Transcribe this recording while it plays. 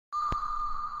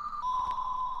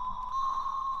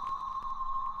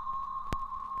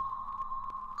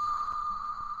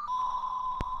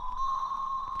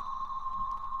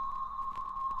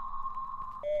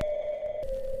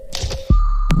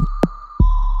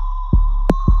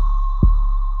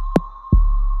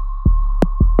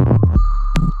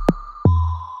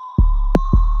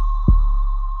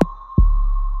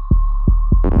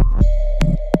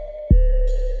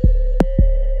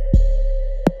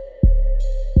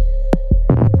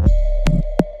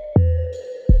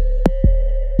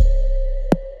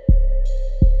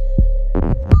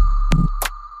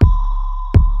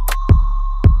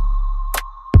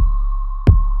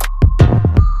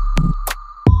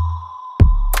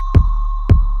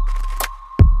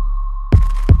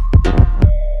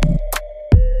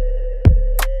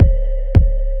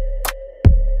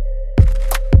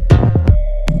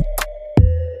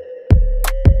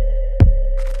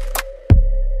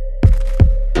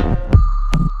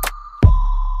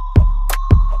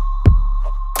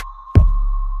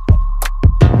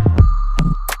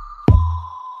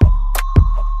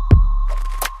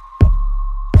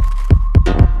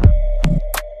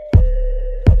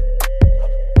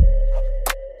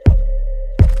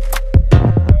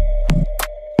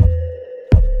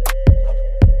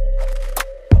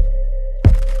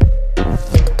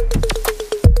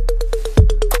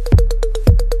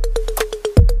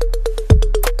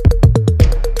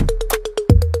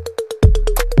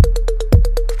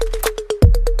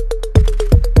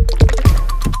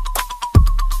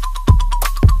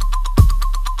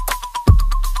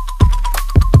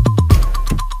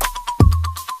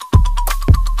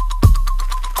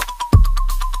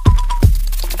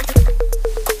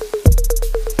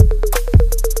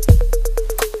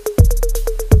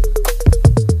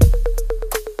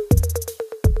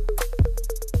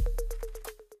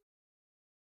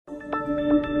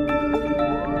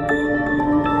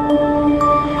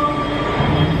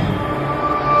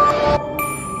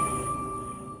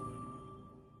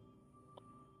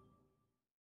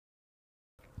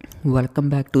Welcome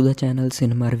back to the channel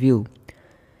Cinema Review.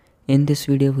 In this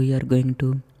video we are going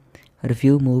to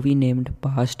review movie named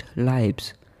Past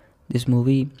Lives. This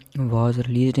movie was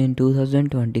released in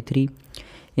 2023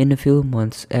 in a few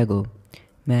months ago.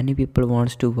 Many people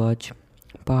wants to watch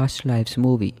Past Lives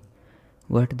movie,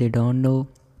 but they don't know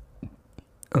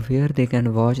where they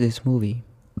can watch this movie.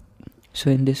 So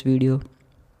in this video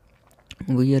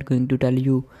we are going to tell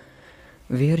you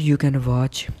where you can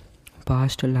watch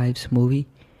Past Lives movie,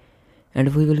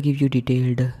 and we will give you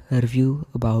detailed review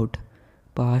about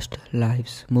Past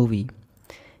Lives movie.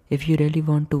 If you really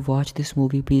want to watch this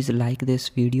movie, please like this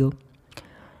video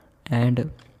and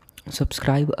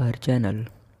subscribe our channel.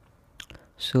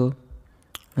 So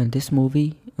this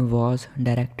movie was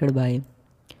directed by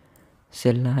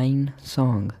Celine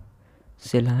Song.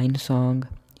 Celine Song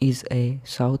is a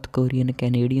South Korean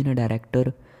Canadian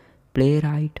director,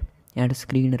 playwright and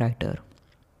screenwriter.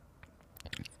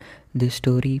 This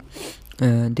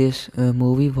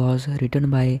movie was written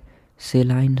by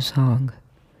Celine Song,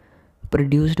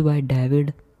 produced by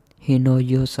David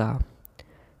Hinojosa,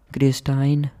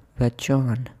 Christine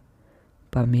Vachon,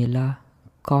 Pamela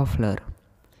Koffler,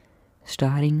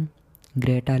 starring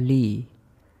Greta Lee,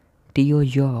 Teo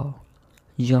Yoo,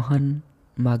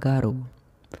 Magaro.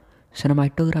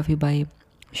 Cinematography by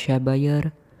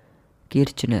Shabier,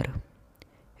 Kirchner,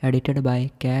 edited by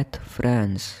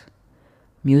Fraase.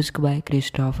 Music by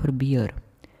Christopher Beer,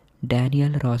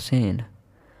 Daniel Rosen.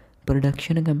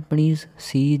 Production companies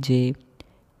CJENM,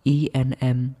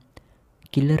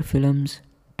 Killer Films,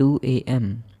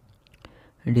 2AM.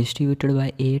 Distributed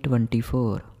by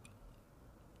A24.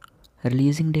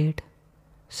 Releasing date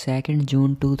 2nd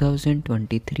June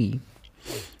 2023.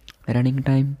 Running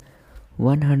time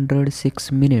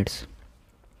 106 minutes.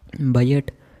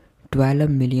 Budget $12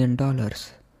 million.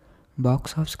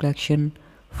 Box office collection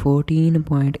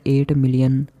 $14.8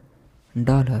 million.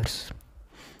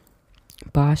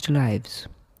 Past lives.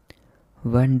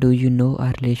 When do you know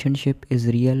a relationship is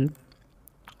real?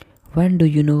 When do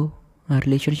you know a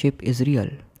relationship is real?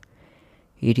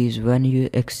 It is when you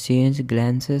exchange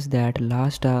glances that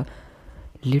last a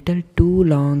little too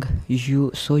long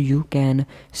so you can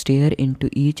stare into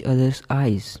each other's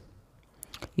eyes.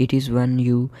 It is when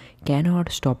you cannot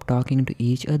stop talking to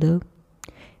each other.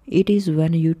 It is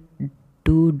when you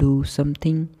two do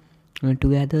something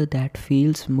together that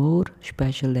feels more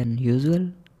special than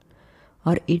usual.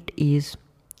 Or it is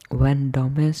when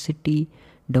domesticity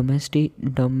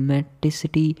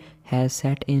has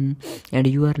set in and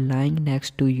you are lying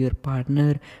next to your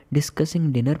partner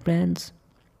discussing dinner plans.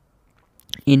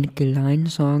 In Celine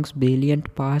Song's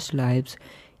brilliant Past Lives,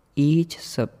 each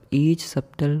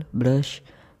subtle brush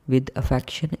with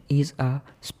affection is a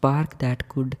spark that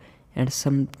could and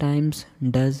sometimes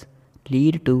does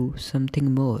lead to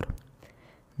something more.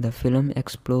 The film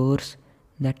explores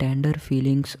the tender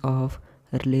feelings of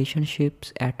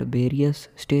relationships at various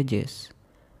stages,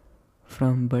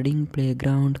 from budding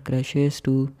playground crushes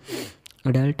to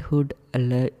adulthood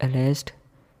alleged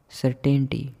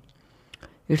certainty.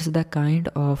 It's the kind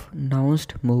of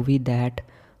nuanced movie that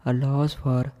allows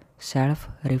for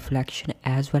self-reflection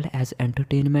as well as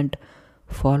entertainment,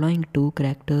 following two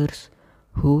characters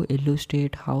who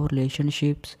illustrate how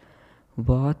relationships,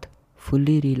 both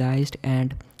fully realized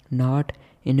and not,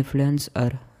 influence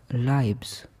our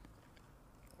lives.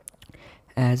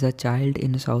 As a child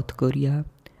in South Korea,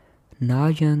 Na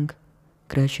Young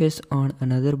crushes on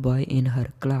another boy in her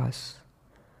class.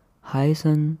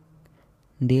 Hae-sung.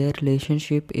 Their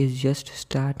relationship is just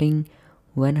starting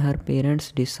when her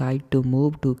parents decide to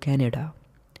move to Canada.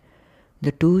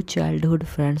 The two childhood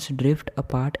friends drift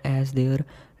apart as their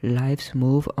lives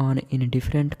move on in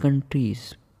different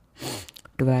countries.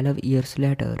 12 years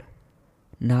later,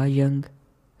 Na Young,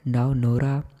 now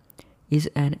Nora, is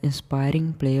an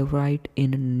inspiring playwright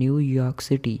in New York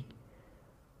City.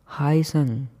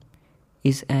 Hae-sung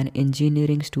is an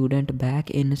engineering student back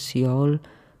in Seoul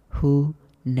who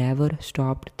never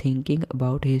stopped thinking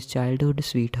about his childhood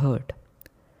sweetheart.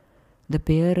 The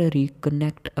pair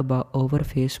reconnect over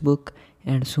Facebook,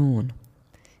 and soon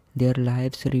their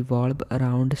lives revolve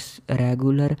around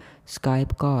regular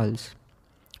Skype calls.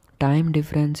 Time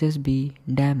differences be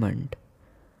damned.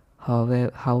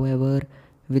 However,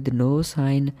 with no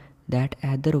sign that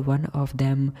either one of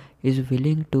them is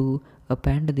willing to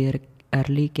upend their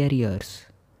early careers,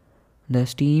 the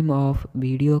stream of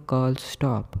video calls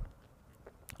stop.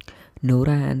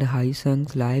 Nora and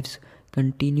Hae-sung's lives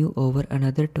continue over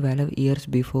another 12 years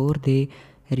before they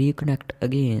reconnect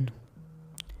again.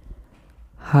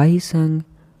 Hae-sung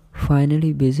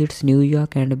finally visits New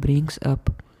York and brings up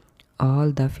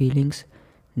all the feelings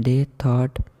they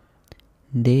thought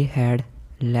they had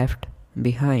left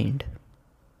behind.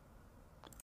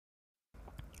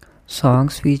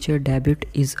 Song's feature debut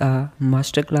is a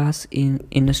masterclass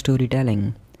in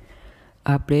storytelling.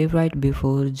 A playwright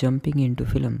before jumping into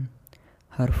film.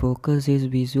 Her focus is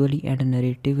visually and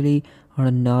narratively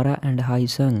on Nora and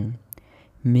Hae-sung,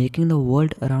 making the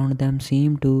world around them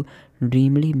seem to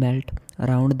dreamily melt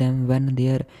around them when they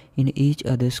are in each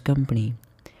other's company.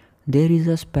 There is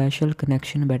a special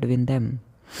connection between them,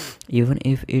 even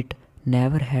if it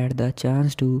never had the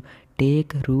chance to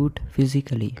take root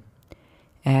physically.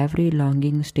 Every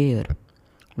longing stare,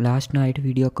 last night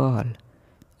video call,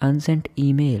 unsent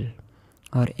email,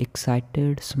 or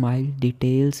excited smile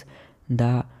details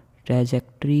the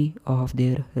trajectory of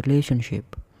their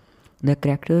relationship. The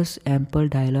characters' ample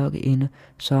dialogue in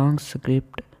song's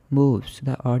script moves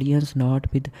the audience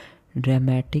not with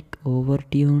dramatic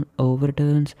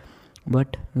overturns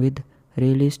but with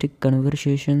realistic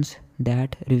conversations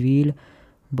that reveal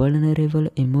vulnerable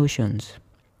emotions.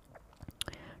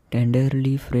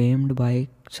 Tenderly framed by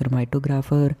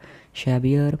cinematographer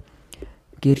Shabier,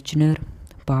 Kirchner,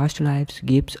 Past Lives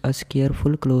gives us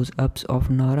careful close-ups of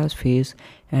Nora's face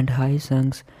and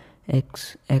Hae-sung's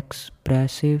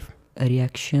expressive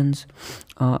reactions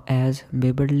as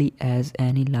vividly as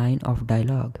any line of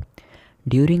dialogue.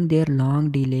 During their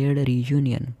long-delayed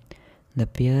reunion, the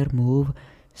pair move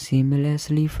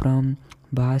seamlessly from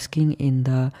basking in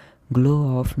the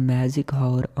glow of magic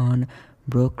hour on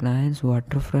Brooklyn's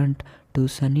waterfront to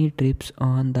sunny trips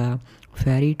on the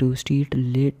ferry to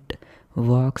street-lit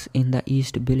walks in the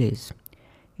East Village.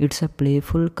 It's a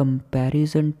playful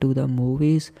comparison to the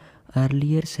movie's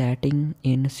earlier setting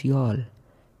in Seoul,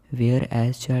 where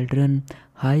as children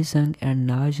Hae-sung and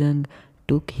Na-jung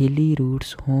took hilly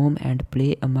routes home and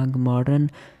play among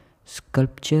modern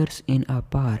sculptures in a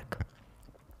park.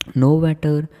 No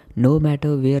matter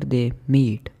where they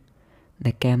meet,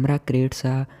 the camera creates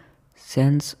a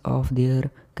sense of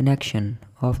their connection,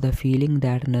 of the feeling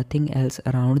that nothing else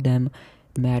around them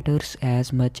matters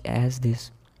as much as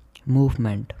this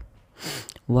movement.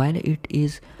 While it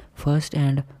is first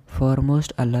and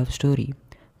foremost a love story,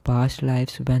 Past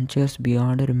Lives ventures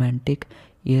beyond romantic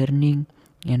yearning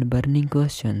and burning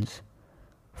questions.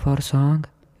 For Song,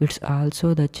 it's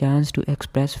also the chance to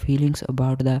express feelings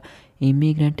about the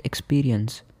immigrant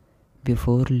experience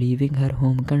before leaving her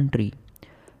home country.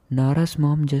 Nora's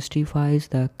mom justifies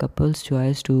the couple's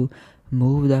choice to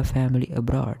move the family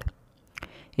abroad.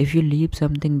 If you leave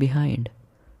something behind,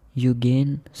 you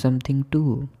gain something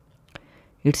too.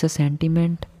 It's a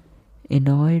sentiment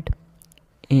enjoyed,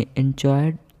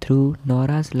 enjoyed through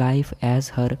Nora's life as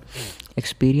her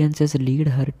experiences lead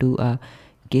her to a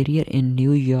career in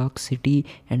New York City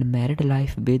and married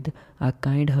life with a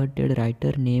kind-hearted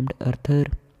writer named Arthur.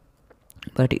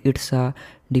 But it's a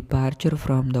departure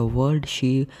from the world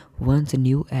she once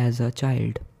knew as a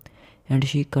child, and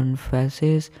she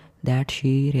confesses that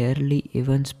she rarely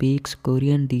even speaks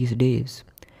Korean these days.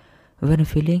 When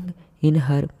filling in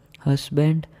her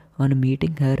husband on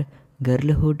meeting her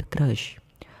girlhood crush,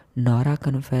 Nora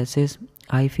confesses,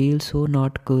 I feel so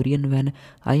not Korean when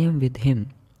I am with him,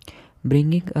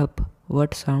 bringing up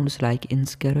what sounds like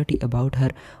insecurity about her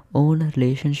own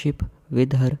relationship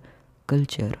with her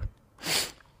culture.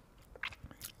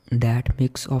 That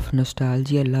mix of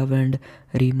nostalgia, love, and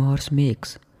remorse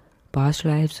makes Past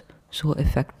Lives so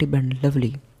effective and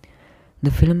lovely.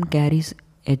 The film carries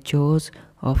echoes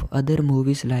of other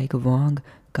movies like Wong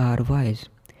Kar-wai's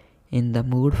In the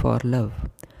Mood for Love,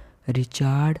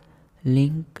 Richard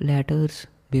Linklater's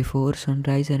Before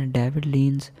Sunrise, and David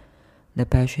Lean's The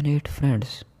Passionate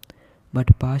Friends.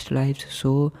 But Past Lives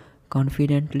so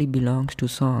confidently belongs to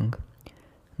Song.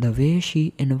 The way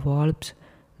she involves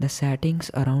the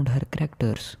settings around her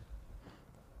characters,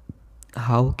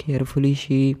 how carefully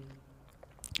she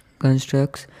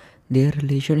constructs their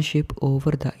relationship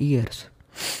over the years,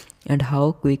 and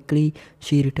how quickly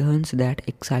she returns that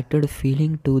excited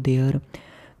feeling to their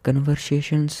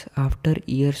conversations after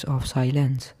years of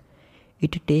silence.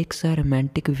 It takes a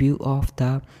romantic view of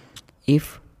the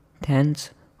if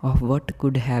thens of what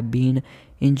could have been,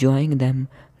 enjoying them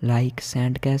like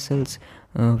sandcastles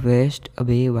washed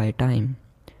away by time.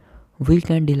 We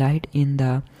can delight in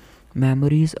the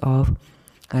memories of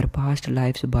our past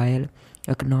lives while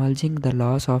acknowledging the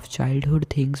loss of childhood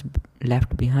things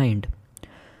left behind,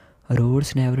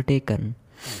 roads never taken,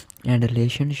 and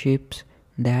relationships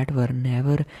that were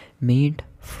never meant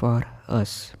for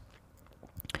us.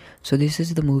 So, this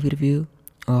is the movie review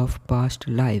of Past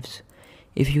Lives.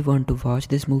 If you want to watch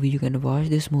this movie, you can watch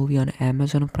this movie on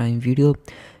Amazon Prime Video.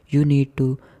 You need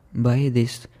to buy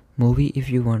this movie if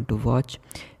you want to watch,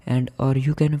 and or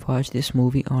you can watch this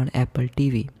movie on Apple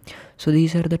TV. So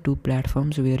these are the two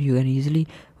platforms where you can easily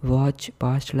watch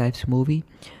past lives movie.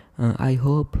 I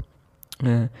hope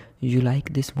you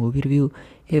like this movie review.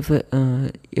 If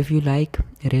you like,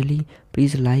 really,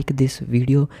 please like this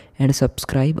video and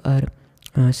subscribe our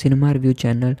cinema review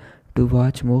channel to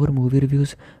watch more movie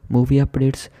reviews, movie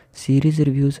updates, series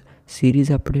reviews, series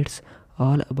updates,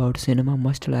 all about cinema.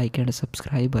 Must like and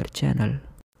subscribe our channel.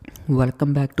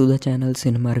 Welcome back to the channel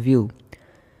Cinema Review.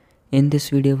 In this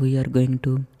video we are going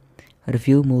to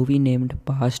review movie named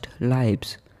Past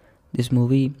Lives. This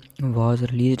movie was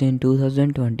released in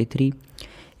 2023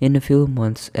 in a few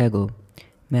months ago.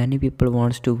 Many people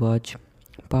wants to watch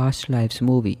Past Lives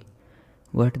movie,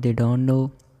 but they don't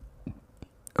know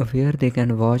where they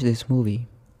can watch this movie.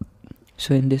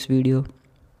 So in this video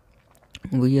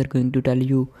we are going to tell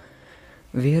you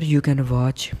where you can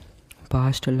watch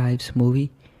Past Lives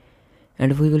movie,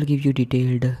 and we will give you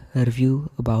detailed review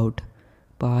about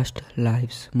Past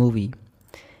Lives movie.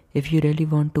 If you really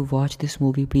want to watch this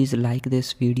movie, please like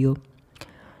this video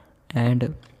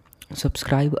and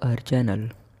subscribe our channel.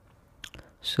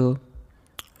 So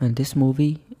this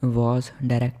movie was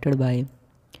directed by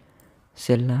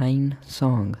Celine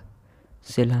Song.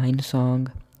 Celine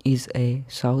Song is a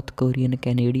South Korean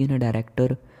Canadian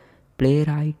director,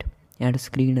 playwright and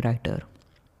screenwriter.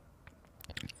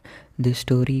 This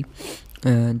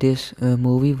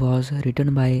movie was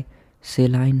written by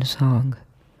Celine Song,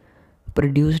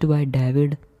 produced by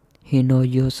David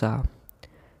Hinojosa,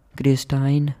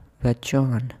 Christine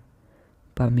Vachon,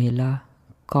 Pamela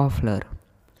Koffler,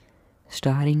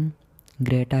 starring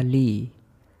Greta,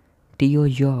 Teo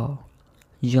Yoo,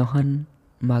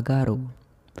 Magaro.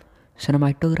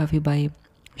 Cinematography by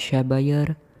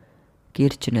Shabier,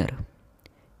 Kirchner.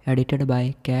 Edited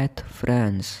by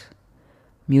Fraase.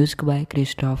 Music by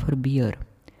Christopher Beer,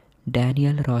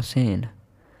 Daniel Rosen.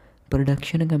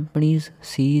 Production companies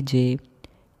CJENM,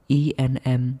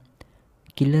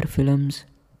 Killer Films,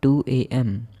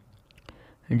 2AM.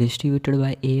 Distributed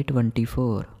by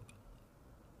A24.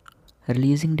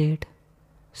 Releasing date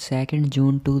 2nd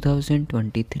June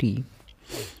 2023.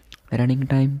 Running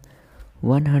time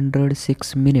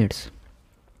 106 minutes.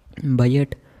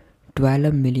 Budget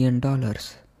 $12 million.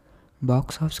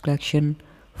 Box office collection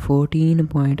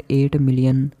 $14.8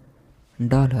 million.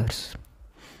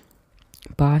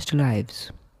 Past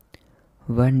lives.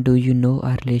 When do you know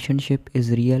a relationship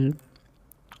is real?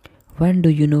 When do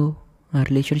you know a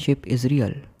relationship is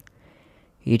real?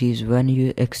 It is when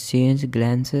you exchange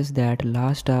glances that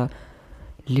last a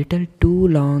little too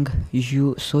long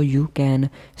so you can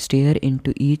stare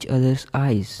into each other's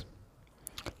eyes.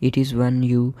 It is when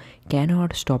you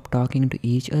cannot stop talking to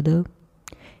each other.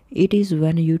 It is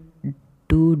when you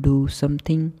two do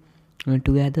something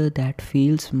together that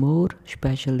feels more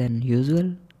special than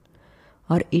usual.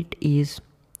 Or it is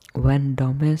when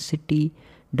domesticity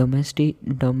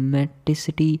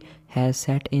has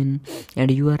set in and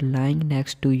you are lying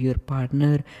next to your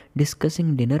partner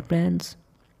discussing dinner plans.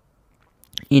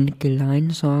 In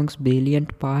Celine Song's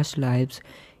brilliant past lives,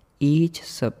 each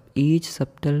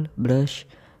subtle brush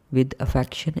with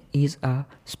affection is a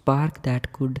spark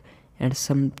that could and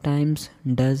sometimes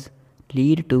does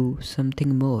lead to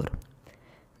something more.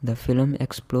 The film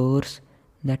explores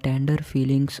the tender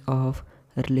feelings of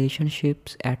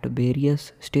relationships at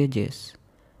various stages,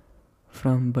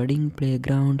 from budding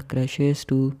playground crushes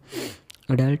to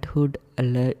adulthood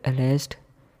alleged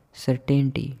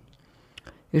certainty.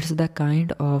 It's the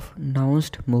kind of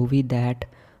nuanced movie that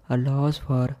allows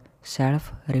for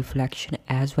self-reflection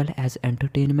as well as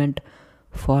entertainment,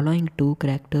 following two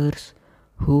characters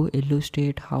who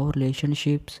illustrate how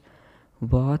relationships,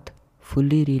 both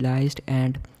fully realized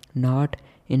and not,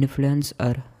 influence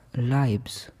our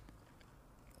lives.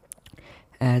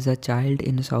 As a child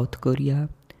in South Korea,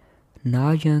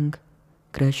 Na Young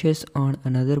crushes on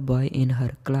another boy in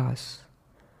her class.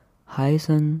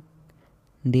 Hae-sung.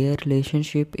 Their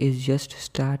relationship is just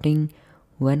starting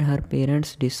when her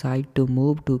parents decide to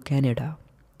move to Canada.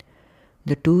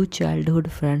 The two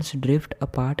childhood friends drift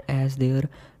apart as their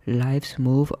lives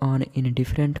move on in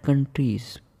different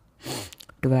countries.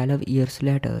 12 years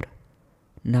later,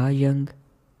 Na Young,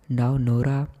 now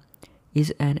Nora,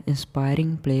 is an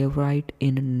inspiring playwright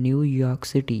in New York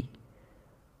City.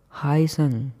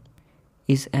 Hae-sung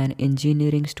is an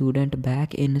engineering student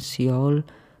back in Seoul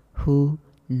who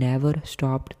never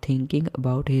stopped thinking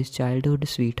about his childhood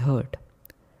sweetheart.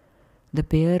 The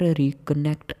pair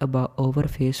reconnect over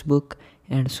Facebook,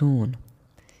 and soon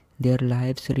their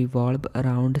lives revolve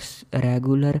around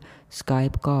regular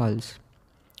Skype calls.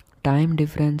 Time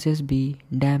differences be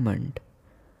damned.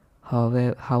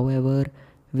 However,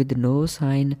 with no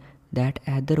sign that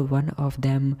either one of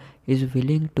them is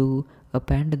willing to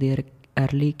upend their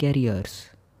early careers.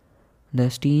 The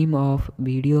stream of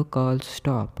video calls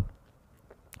stop.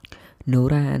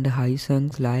 Nora and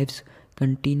Haisung's lives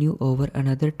continue over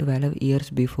another 12 years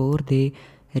before they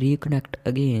reconnect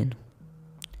again.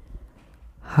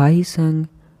 Haisung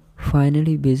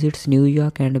finally visits New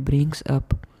York and brings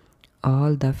up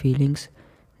all the feelings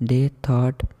they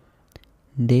thought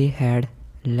they had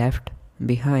left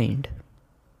behind.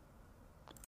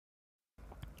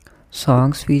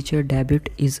 Song's feature debut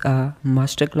is a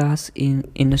masterclass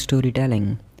in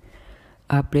storytelling,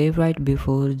 a playwright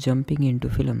before jumping into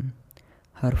film.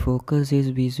 Her focus is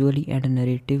visually and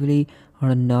narratively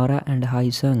on Nora and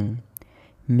Haisung,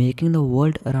 making the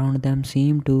world around them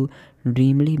seem to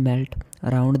dreamily melt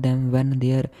around them when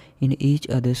they are in each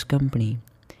other's company.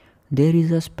 There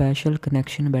is a special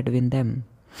connection between them,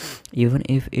 even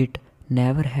if it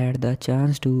never had the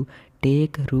chance to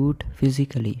take root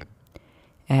physically.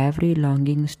 Every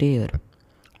longing stare,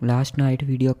 last night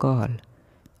video call,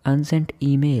 unsent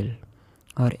email,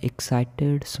 or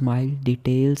excited smile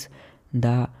details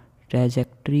the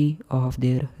trajectory of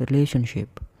their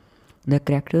relationship. The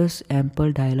characters'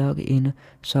 ample dialogue in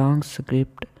song's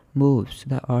script moves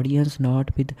the audience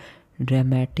not with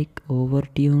dramatic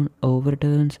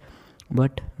overturns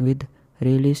but with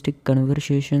realistic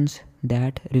conversations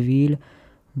that reveal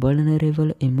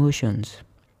vulnerable emotions.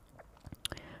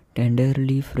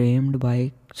 Tenderly framed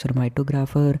by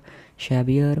cinematographer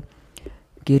Shabier,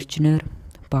 Kirchner,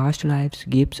 Past Lives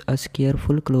gives us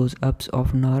careful close-ups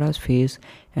of Nora's face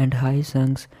and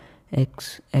Hae-sung's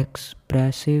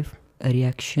expressive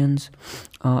reactions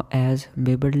as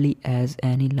vividly as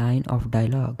any line of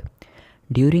dialogue.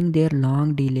 During their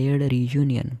long-delayed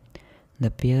reunion,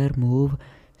 the pair move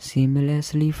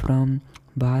seamlessly from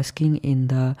basking in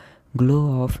the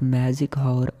glow of magic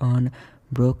hour on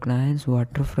Brooklyn's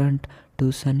waterfront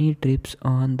to sunny trips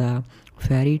on the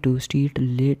ferry to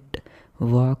street-lit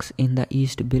walks in the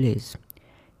East Village.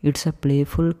 It's a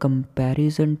playful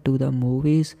comparison to the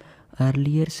movie's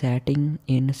earlier setting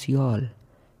in Seoul,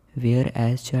 where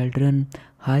as children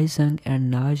Hae-sung and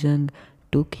Na-jung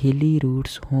took hilly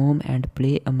routes home and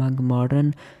play among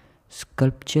modern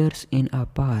sculptures in a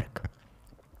park.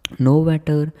 No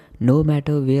matter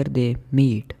where they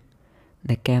meet,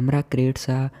 the camera creates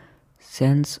a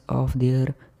sense of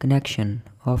their connection,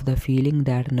 of the feeling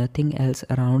that nothing else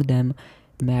around them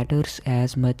matters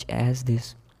as much as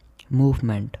this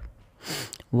movement.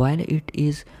 While it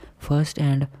is first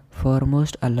and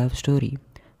foremost a love story,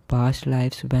 Past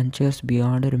Lives ventures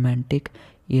beyond romantic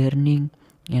yearning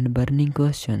and burning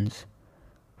questions.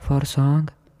 For Song,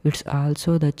 it's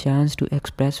also the chance to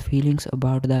express feelings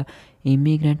about the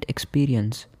immigrant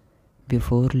experience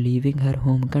before leaving her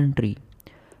home country.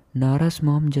 Nara's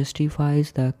mom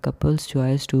justifies the couple's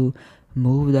choice to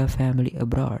move the family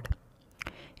abroad.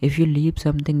 If you leave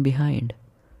something behind,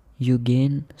 you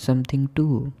gain something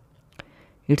too.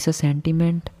 It's a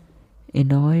sentiment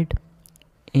enjoyed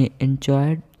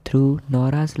through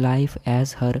Nora's life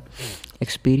as her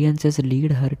experiences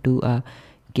lead her to a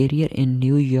career in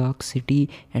New York City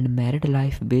and married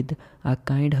life with a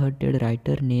kind-hearted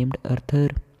writer named Arthur.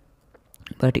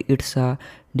 But it's a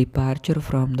departure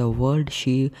from the world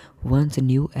she once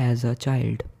knew as a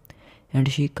child,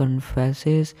 and she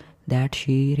confesses that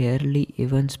she rarely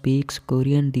even speaks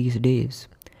Korean these days.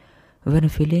 When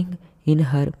filling in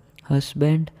her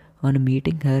husband on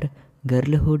meeting her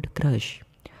girlhood crush,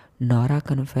 Nora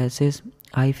confesses,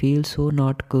 "I feel so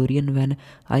not Korean when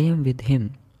I am with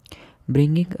him,"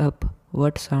 bringing up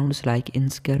what sounds like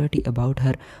insecurity about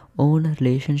her own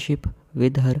relationship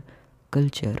with her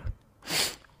culture.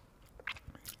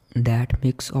 That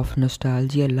mix of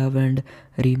nostalgia, love, and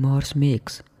remorse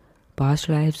makes Past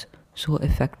Lives so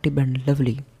effective and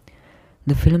lovely.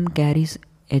 The film carries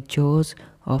echoes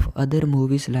of other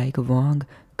movies like Wong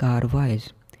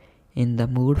Kar-wai's In the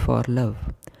Mood for Love,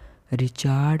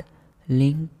 Richard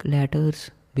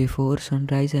Linklater's Before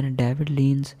Sunrise, and David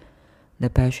Lean's The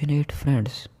Passionate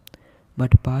Friends.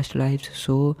 But Past Lives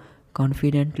so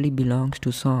confidently belongs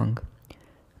to Song.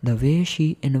 The way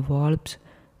she involves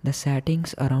the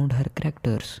settings around her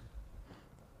characters,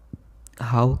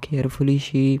 how carefully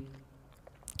she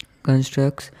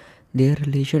constructs their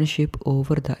relationship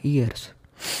over the years,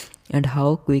 and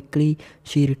how quickly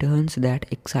she returns that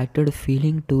excited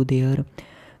feeling to their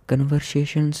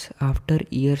conversations after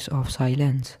years of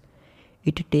silence.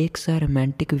 It takes a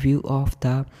romantic view of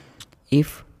the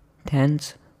if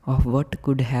thens of what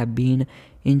could have been,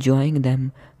 enjoying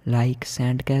them like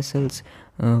sandcastles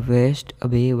washed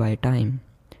away by time.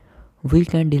 We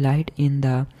can delight in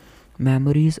the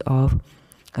memories of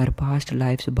our past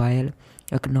lives by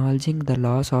acknowledging the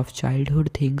loss of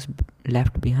childhood things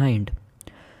left behind,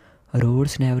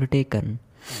 roads never taken,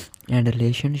 and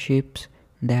relationships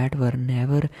that were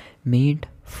never meant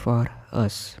for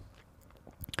us.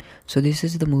 So this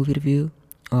is the movie review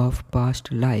of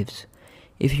Past Lives.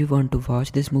 If you want to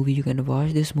watch this movie, you can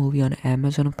watch this movie on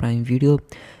Amazon Prime Video.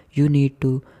 You need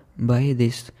to buy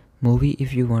this movie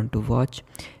if you want to watch,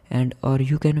 and or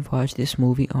you can watch this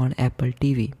movie on Apple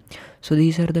TV. So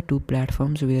these are the two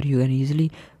platforms where you can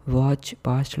easily watch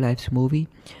Past Lives movie.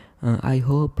 I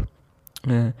hope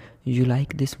you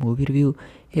like this movie review.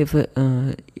 If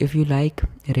you like,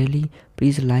 really,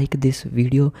 please like this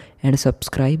video and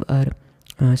subscribe our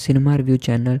cinema review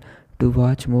channel to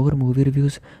watch more movie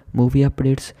reviews, movie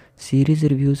updates, series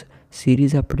reviews,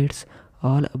 series updates,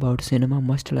 all about cinema.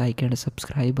 Must like and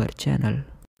subscribe our channel.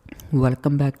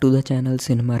 Welcome back to the channel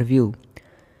Cinema Review.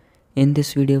 In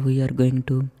this video we are going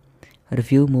to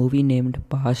review movie named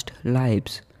Past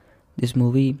Lives. This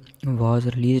movie was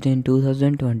released in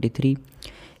 2023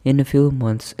 in a few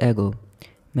months ago.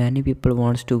 Many people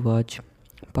wants to watch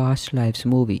Past Lives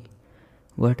movie,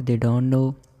 but they don't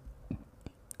know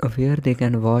where they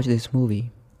can watch this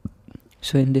movie.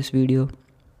 So in this video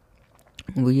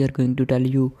we are going to tell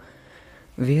you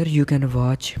where you can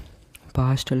watch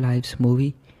Past Lives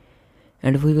movie,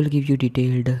 and we will give you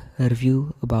detailed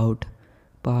review about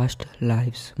Past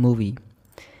Lives movie.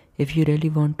 If you really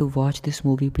want to watch this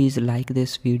movie, please like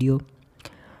this video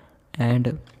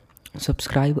and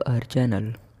subscribe our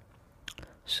channel.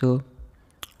 So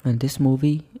this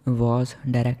movie was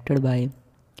directed by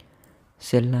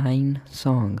Celine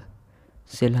Song.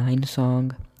 Celine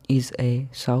Song is a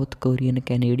South Korean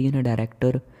Canadian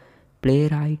director,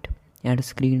 playwright and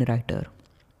screenwriter.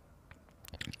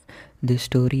 This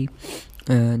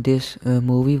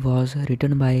movie was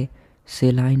written by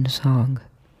Celine Song,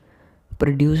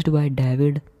 produced by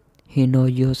David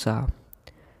Hinojosa,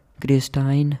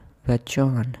 Christine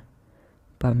Vachon,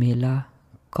 Pamela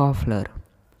Koffler,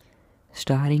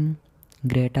 starring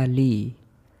Greta Lee,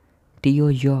 Teo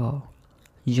Yoo,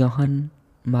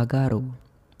 Magaro.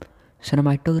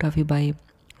 Cinematography by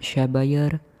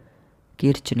Shabier,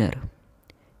 Kirchner.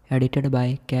 Edited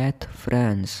by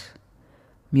Fraase.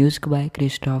 Music by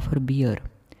Christopher Beer,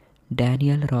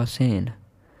 Daniel Rosen.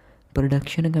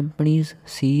 Production companies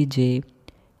CJENM,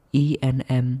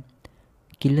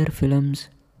 Killer Films,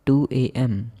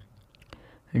 2AM.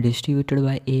 Distributed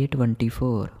by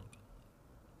A24.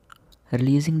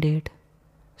 Releasing date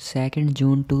 2nd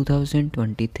June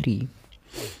 2023.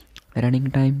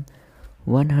 Running time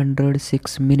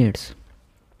 106 minutes.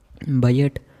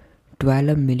 Budget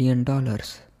 $12 million.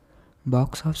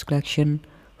 Box office collection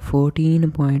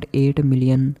 $14.8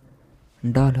 million.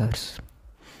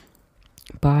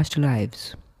 Past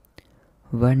Lives.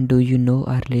 When do you know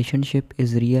our relationship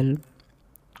is real?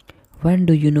 When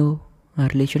do you know our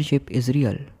relationship is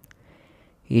real?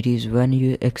 It is when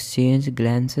you exchange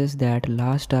glances that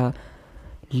last a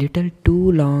little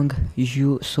too long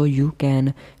so you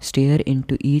can stare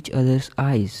into each other's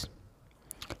eyes.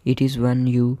 It is when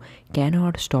you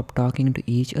cannot stop talking to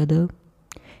each other.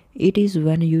 It is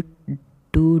when you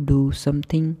two do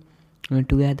something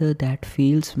together that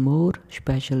feels more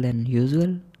special than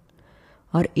usual.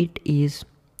 Or it is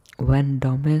when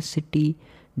domesticity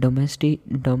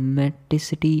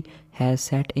has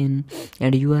set in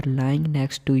and you are lying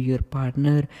next to your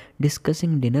partner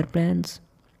discussing dinner plans.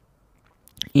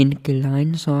 In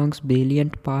Celine Song's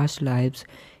brilliant Past Lives,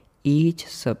 each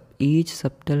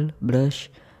subtle brush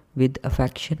with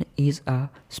affection is a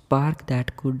spark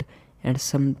that could and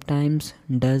sometimes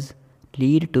does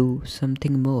lead to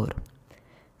something more.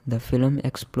 The film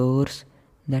explores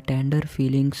the tender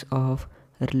feelings of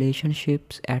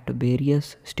relationships at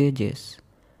various stages,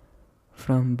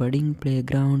 from budding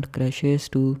playground crushes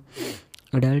to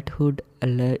adulthood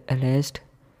alleged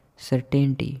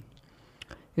certainty.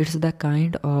 It's the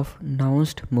kind of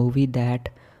nuanced movie that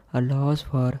allows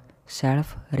for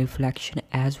self-reflection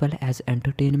as well as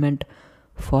entertainment,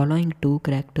 following two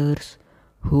characters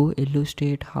who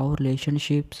illustrate how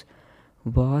relationships,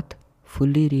 both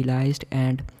fully realized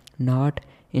and not,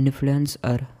 influence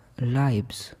our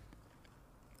lives.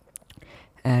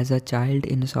 As a child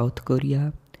in South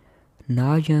Korea,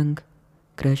 Na Young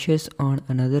crushes on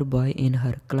another boy in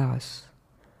her class.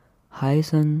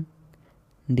 Hae-sung.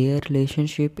 Their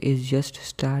relationship is just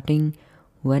starting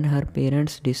when her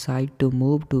parents decide to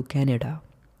move to Canada.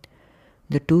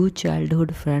 The two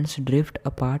childhood friends drift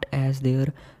apart as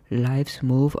their lives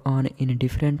move on in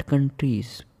different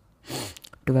countries.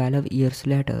 12 years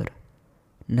later,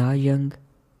 Na Young,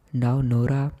 now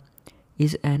Nora,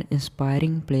 is an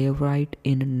inspiring playwright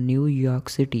in New York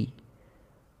City.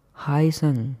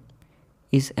 Hae-sung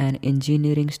is an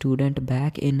engineering student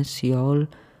back in Seoul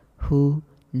who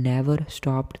never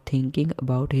stopped thinking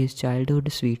about his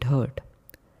childhood sweetheart.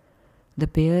 The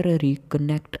pair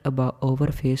reconnect over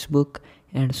Facebook,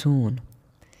 and soon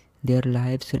their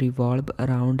lives revolve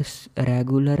around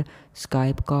regular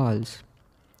Skype calls.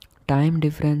 Time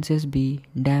differences be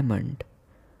damned.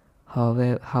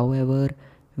 However,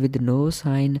 with no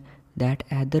sign that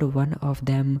either one of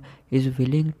them is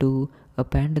willing to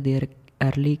upend their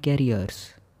early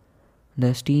careers,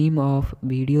 the stream of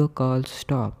video calls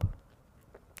stop.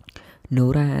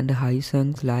 Nora and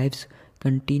Hae-sung's lives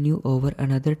continue over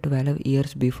another 12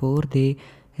 years before they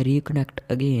reconnect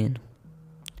again.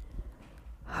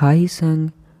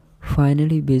 Hae-sung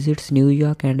finally visits New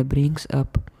York and brings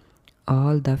up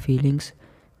all the feelings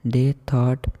they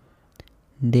thought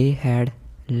they had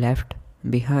left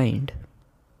behind.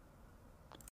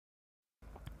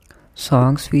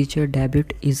 Song's feature debut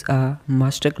is a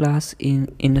masterclass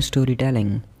in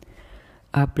storytelling.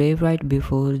 A playwright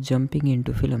before jumping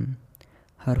into film.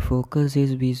 Her focus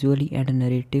is visually and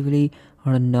narratively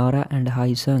on Nora and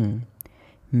Hae-sung,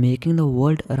 making the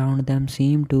world around them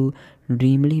seem to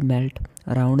dreamily melt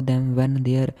around them when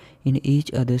they are in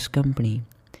each other's company.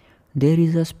 There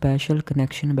is a special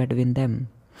connection between them,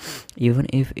 even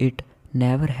if it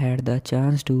never had the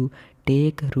chance to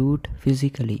take root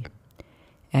physically.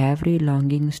 Every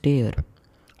longing stare,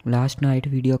 last night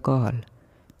video call,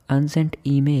 unsent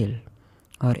email,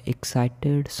 or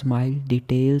excited smile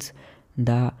details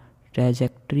the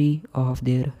trajectory of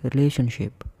their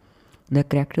relationship. The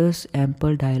characters'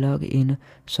 ample dialogue in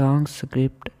song's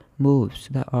script moves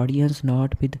the audience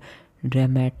not with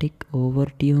dramatic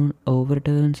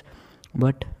overturns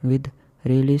but with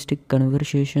realistic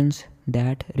conversations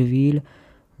that reveal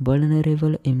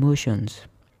vulnerable emotions.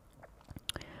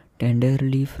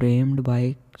 Tenderly framed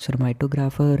by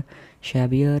cinematographer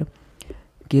Shabier,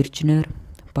 Kirchner,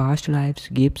 Past Lives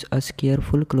gives us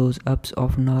careful close-ups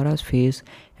of Nora's face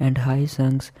and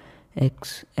Hae-sung's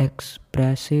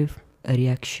expressive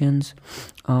reactions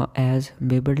as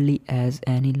vividly as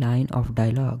any line of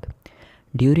dialogue.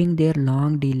 During their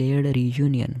long-delayed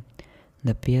reunion,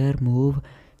 the pair move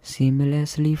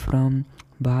seamlessly from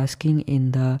basking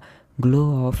in the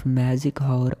glow of magic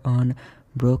hour on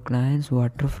Brooklyn's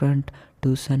waterfront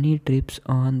to sunny trips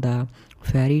on the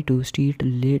ferry to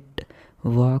street-lit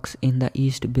walks in the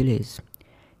East Village.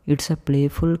 It's a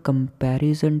playful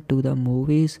comparison to the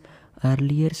movie's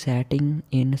earlier setting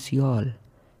in Seoul,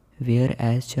 where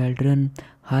as children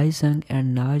Hae-sung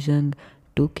and Na-jung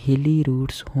took hilly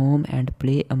routes home and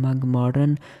play among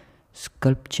modern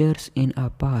sculptures in a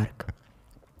park.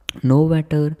 No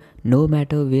matter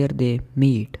where they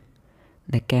meet,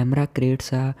 the camera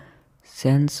creates a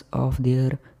sense of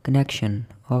their connection,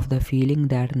 of the feeling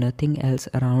that nothing else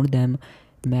around them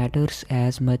matters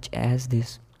as much as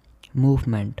this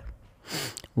movement.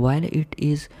 While it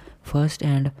is first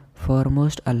and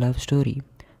foremost a love story,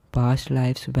 Past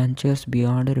Lives ventures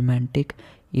beyond romantic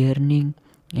yearning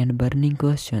and burning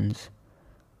questions.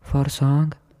 For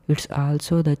Song, it's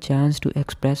also the chance to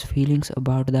express feelings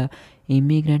about the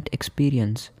immigrant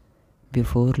experience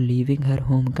before leaving her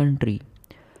home country.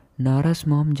 Nora's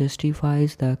mom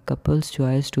justifies the couple's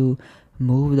choice to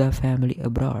move the family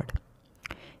abroad.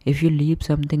 If you leave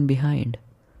something behind,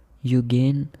 you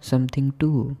gain something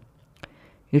too.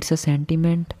 It's a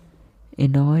sentiment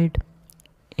enjoyed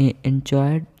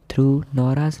through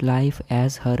Nora's life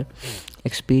as her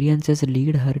experiences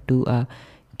lead her to a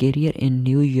career in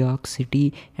New York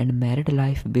City and married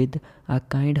life with a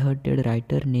kind-hearted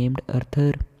writer named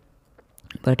Arthur.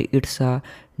 But it's a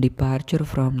departure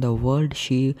from the world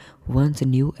she once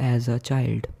knew as a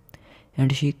child,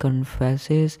 and she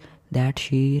confesses that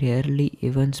she rarely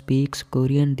even speaks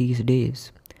Korean these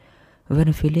days.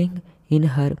 When filling in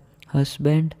her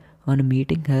husband on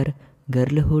meeting her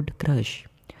girlhood crush,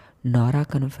 Nora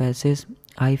confesses,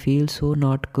 "I feel so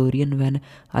not Korean when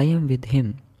I am with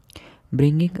him,"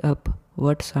 bringing up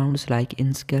what sounds like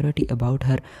insecurity about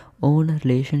her own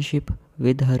relationship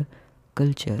with her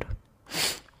culture.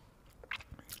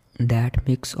 That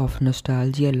mix of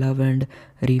nostalgia, love, and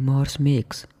remorse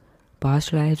makes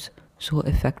Past Lives so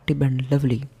effective and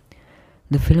lovely.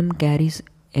 The film carries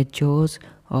echoes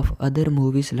of other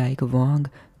movies like Wong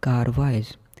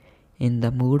Kar-wai's In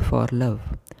the Mood for Love,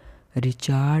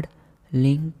 Richard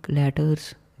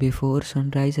Linklater's Before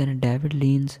Sunrise, and David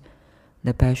Lean's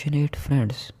The Passionate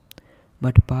Friends.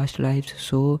 But Past Lives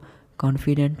so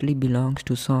confidently belongs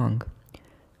to Song.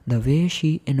 The way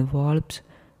she involves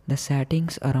the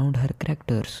settings around her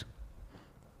characters,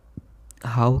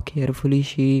 how carefully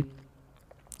she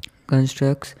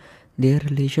constructs their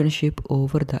relationship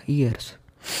over the years,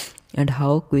 and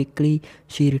how quickly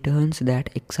she returns that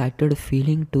excited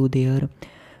feeling to their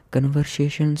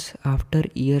conversations after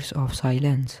years of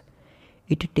silence.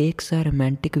 It takes a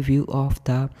romantic view of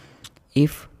the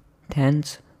if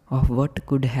thens of what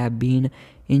could have been,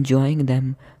 enjoying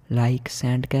them like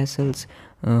sandcastles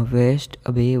washed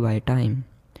away by time.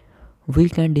 We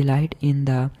can delight in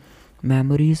the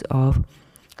memories of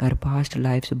our past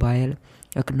lives while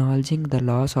acknowledging the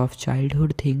loss of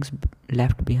childhood things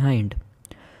left behind,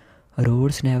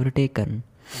 roads never taken,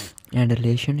 and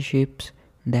relationships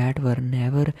that were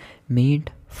never meant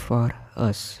for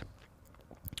us.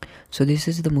 So, this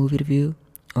is the movie review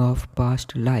of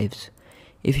Past Lives.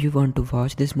 If you want to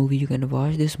watch this movie, you can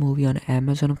watch this movie on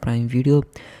Amazon Prime Video.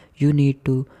 You need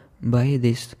to buy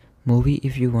this movie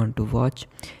if you want to watch,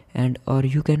 and or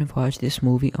you can watch this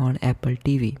movie on Apple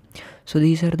TV. So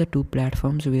these are the two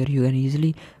platforms where you can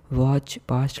easily watch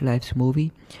Past Lives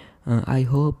movie. I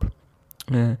hope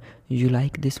you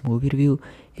like this movie review.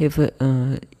 If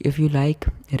you like,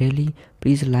 really,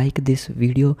 please like this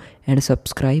video and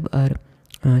subscribe our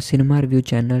cinema review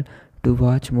channel to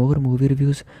watch more movie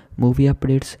reviews, movie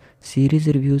updates, series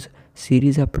reviews,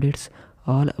 series updates,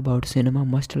 all about cinema.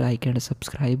 Must like and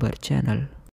subscribe our channel.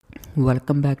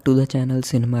 Welcome back to the channel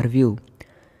Cinema Review.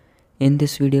 In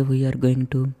this video we are going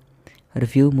to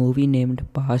review movie named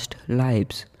Past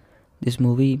Lives. This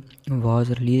movie was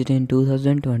released in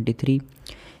 2023,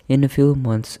 in a few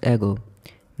months ago.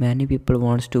 Many people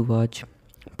wants to watch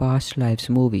Past Lives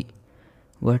movie,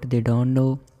 but they don't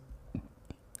know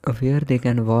where they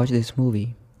can watch this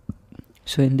movie.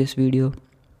 So in this video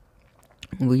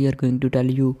we are going to tell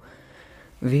you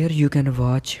where you can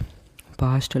watch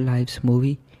Past Lives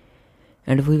movie,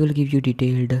 and we will give you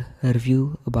detailed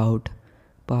review about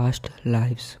Past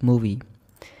Lives movie.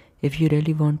 If you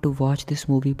really want to watch this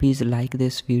movie, please like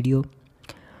this video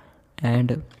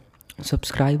and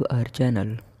subscribe our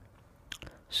channel.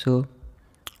 So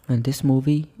this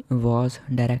movie was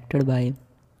directed by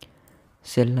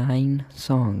Celine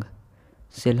Song.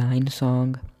 Celine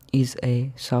Song is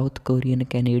a South Korean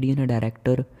Canadian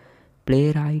director,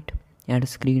 playwright and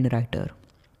screenwriter.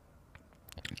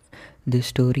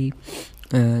 This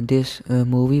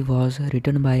movie was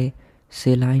written by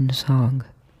Celine Song,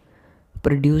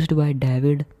 produced by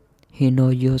David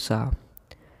Hinojosa,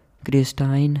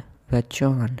 Christine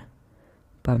Vachon,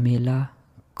 Pamela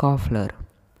Koffler,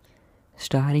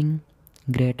 starring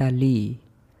Greta,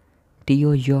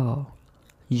 Teo Yoo,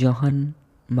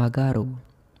 Magaro.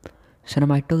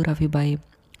 Cinematography by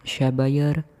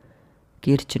Shabier,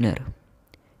 Kirchner.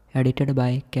 Edited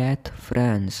by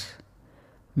Fraase.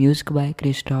 Music by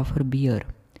Christopher Beer,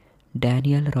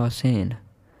 Daniel Rosen.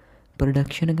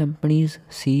 Production companies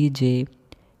CJENM,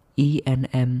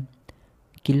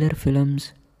 Killer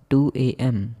Films,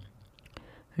 2AM.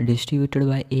 Distributed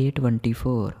by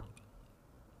A24.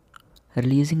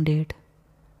 Releasing date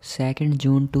 2nd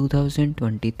June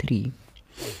 2023.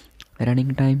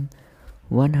 Running time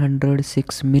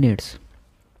 106 minutes.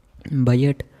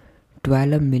 Budget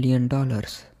 $12 million.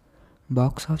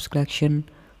 Box office collection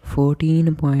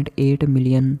 $14.8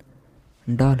 million.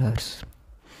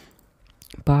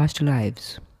 Past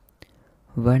Lives.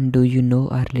 When do you know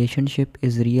our relationship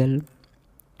is real?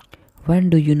 When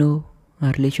do you know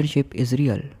our relationship is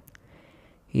real?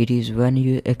 It is when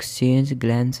you exchange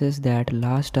glances that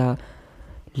last a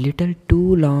little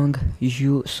too long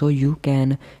so you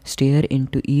can stare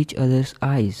into each other's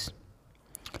eyes.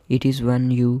 It is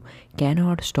when you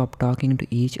cannot stop talking to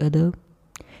each other.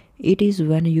 It is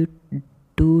when you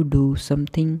two do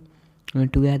something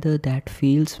together that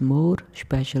feels more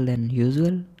special than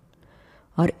usual.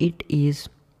 Or it is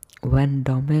when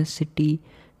domesticity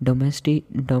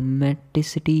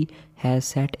has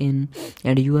set in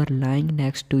and you are lying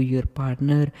next to your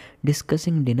partner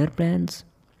discussing dinner plans.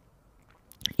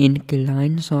 In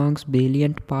Celine Song's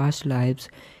brilliant Past Lives,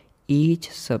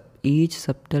 each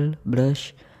subtle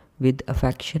brush with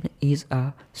affection is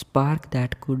a spark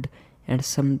that could and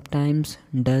sometimes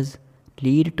does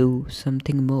lead to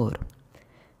something more.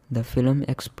 The film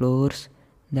explores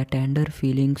the tender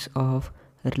feelings of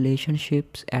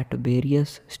relationships at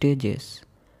various stages,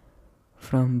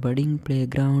 from budding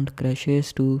playground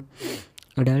crushes to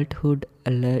adulthood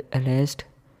alleged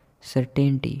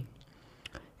certainty.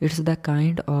 It's the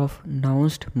kind of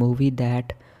nuanced movie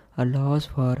that allows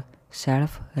for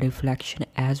self-reflection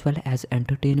as well as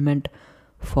entertainment,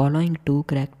 following two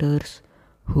characters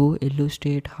who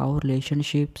illustrate how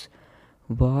relationships,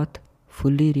 both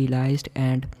fully realized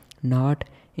and not,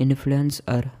 influence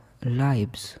our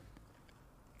lives.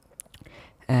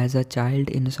 As a child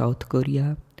in South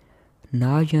Korea,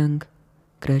 Na Young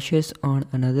crushes on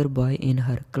another boy in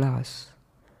her class.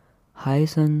 Hae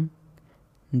Sung.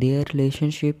 Their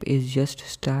relationship is just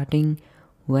starting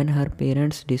when her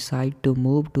parents decide to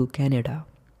move to Canada.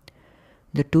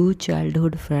 The two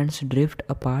childhood friends drift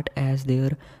apart as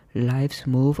their lives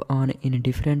move on in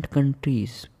different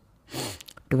countries.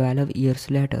 12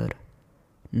 years later,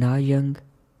 Na Young,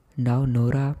 now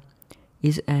Nora,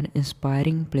 is an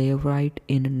inspiring playwright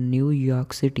in New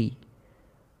York City.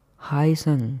 Hae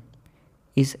Sung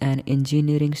is an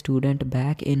engineering student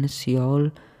back in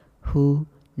Seoul who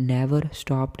never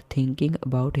stopped thinking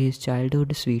about his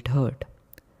childhood sweetheart.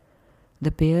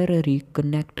 The pair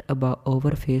reconnect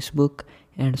over Facebook,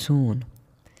 and soon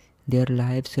their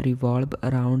lives revolve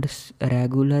around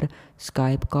regular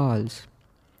Skype calls.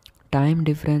 Time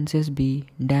differences be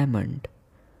damned.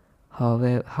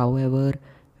 However,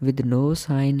 with no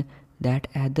sign that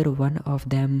either one of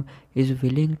them is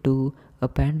willing to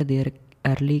upend their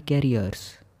early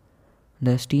careers,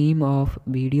 the stream of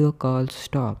video calls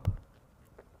stop.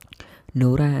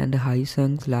 Nora and Hae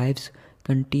Sung's lives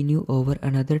continue over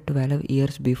another 12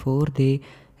 years before they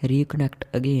reconnect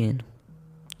again.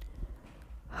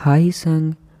 Hae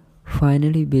Sung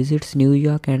finally visits New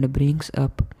York and brings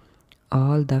up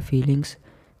all the feelings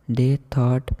they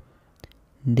thought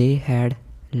they had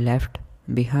left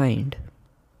behind.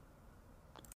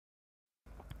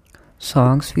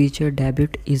 Song's feature debut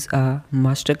is a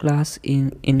masterclass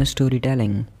in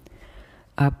storytelling.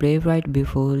 A playwright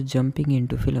before jumping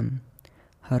into film.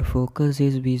 Her focus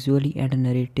is visually and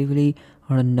narratively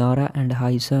on Nora and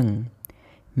Hae Sung,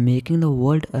 making the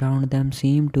world around them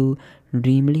seem to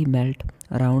dreamily melt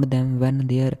around them when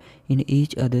they are in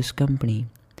each other's company.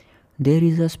 There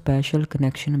is a special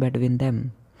connection between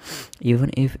them,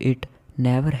 even if it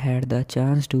never had the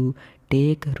chance to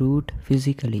take root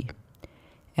physically.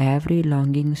 Every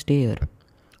longing stare,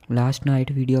 last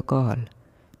night video call,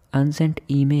 unsent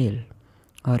email,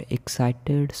 or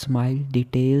excited smile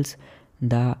details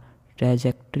the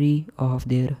trajectory of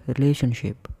their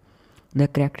relationship. The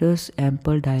characters'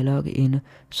 ample dialogue in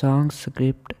Song's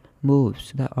script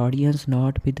moves the audience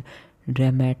not with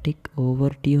dramatic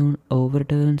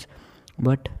overturns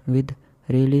but with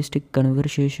realistic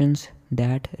conversations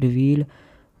that reveal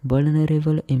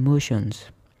vulnerable emotions.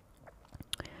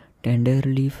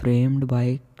 Tenderly framed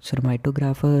by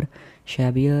cinematographer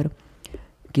Shabier,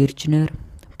 Kirchner,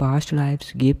 Past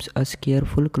Lives gives us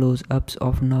careful close-ups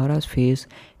of Nora's face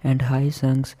and Hae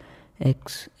Sung's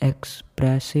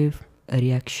expressive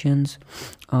reactions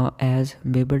as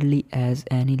vividly as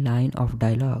any line of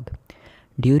dialogue.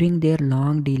 During their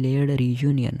long-delayed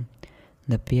reunion,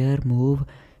 the pair move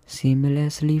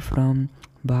seamlessly from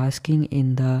basking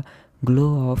in the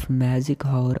glow of magic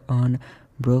hour on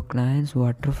Brooklyn's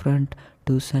waterfront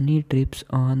to sunny trips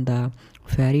on the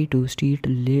ferry to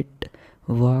street-lit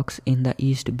walks in the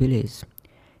East Village.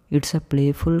 It's a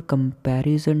playful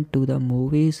comparison to the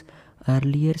movie's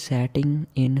earlier setting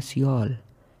in Seoul,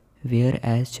 where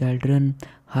as children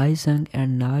Hae Sung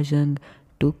and Na Young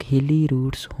took hilly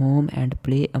routes home and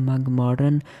play among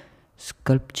modern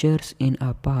sculptures in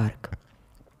a park.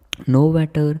 No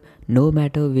matter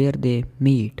where they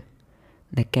meet,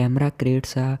 the camera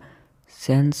creates a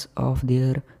sense of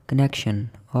their connection,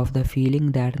 of the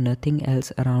feeling that nothing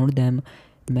else around them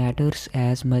matters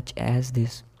as much as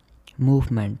this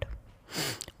movement.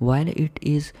 While it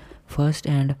is first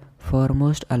and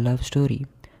foremost a love story,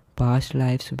 Past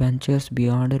Lives ventures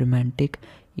beyond romantic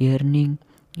yearning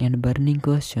and burning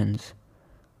questions.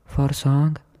 For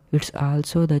Song, it's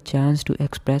also the chance to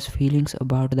express feelings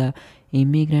about the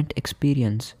immigrant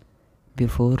experience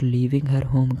before leaving her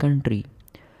home country.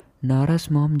 Nora's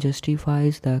mom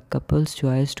justifies the couple's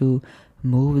choice to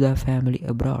move the family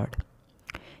abroad.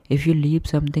 If you leave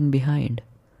something behind,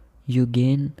 you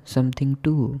gain something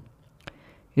too.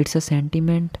 It's a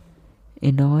sentiment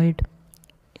enjoyed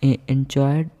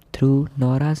through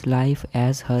Nora's life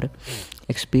as her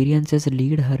experiences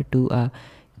lead her to a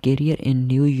career in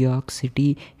New York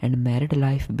City and married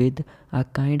life with a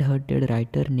kind-hearted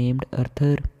writer named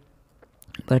Arthur.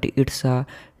 But it's a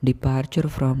departure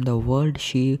from the world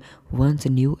she once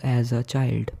knew as a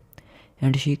child,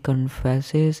 and she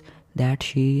confesses that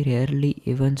she rarely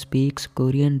even speaks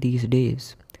Korean these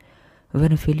days.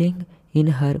 When filling in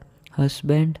her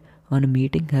husband on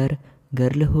meeting her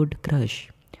girlhood crush,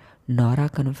 Nora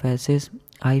confesses,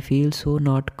 "I feel so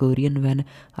not Korean when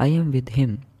I am with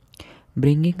him,"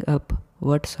 bringing up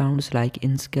what sounds like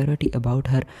insecurity about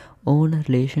her own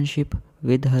relationship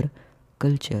with her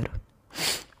culture.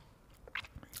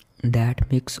 That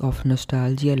mix of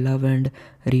nostalgia, love, and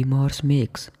remorse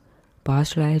makes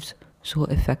Past Lives so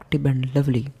effective and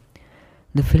lovely.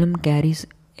 The film carries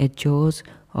echoes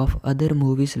of other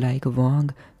movies like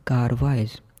Wong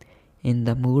Kar-wai's In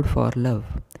the Mood for Love,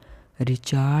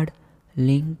 Richard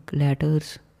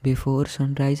Linklater's Before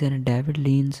Sunrise, and David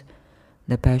Lean's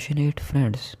The Passionate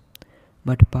Friends.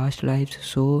 But Past Lives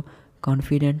so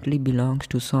confidently belongs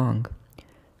to song.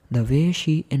 The way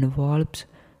she involves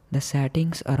the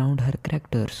settings around her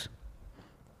characters,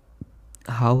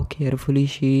 how carefully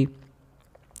she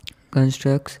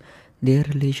constructs their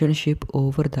relationship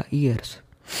over the years,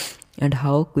 and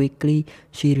how quickly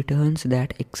she returns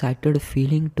that excited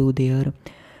feeling to their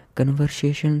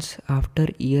conversations after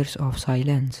years of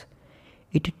silence.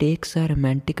 It takes a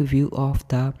romantic view of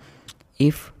the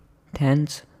if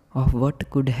thens of what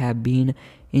could have been,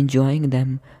 enjoying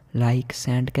them like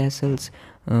sandcastles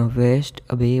washed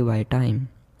away by time.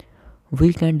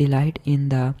 We can delight in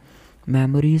the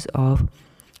memories of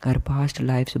our past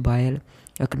lives while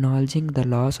acknowledging the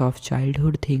loss of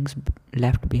childhood things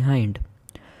left behind,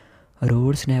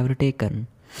 roads never taken,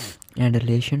 and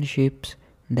relationships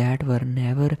that were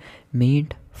never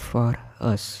meant for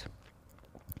us.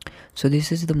 So,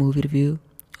 this is the movie review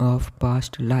of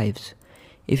Past Lives.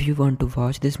 If you want to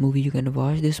watch this movie, you can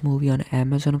watch this movie on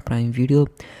Amazon Prime Video.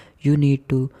 You need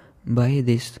to buy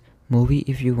this movie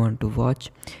if you want to watch,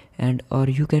 and or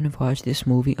you can watch this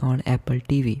movie on Apple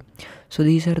TV. So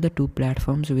these are the two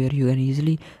platforms where you can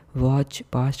easily watch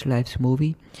Past Lives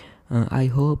movie. I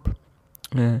hope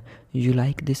you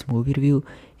like this movie review.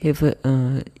 If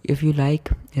you like,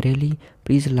 really,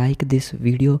 please like this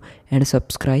video and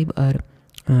subscribe our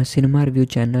cinema review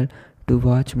channel to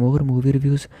watch more movie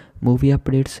reviews, movie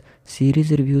updates,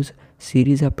 series reviews,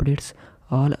 series updates,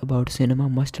 all about cinema.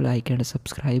 Must like and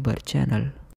subscribe our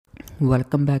channel.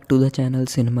 Welcome back to the channel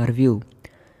Cinema Review.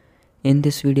 In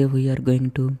this video we are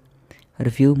going to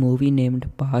review movie named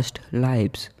Past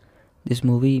Lives. This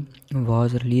movie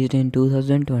was released in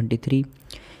 2023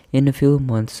 in a few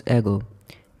months ago.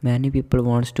 Many people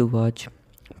wants to watch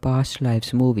Past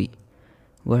Lives movie,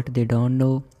 but they don't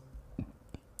know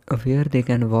where they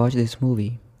can watch this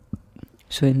movie.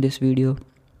 So in this video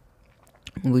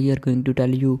we are going to tell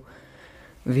you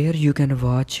where you can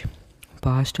watch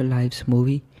Past Lives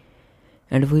movie,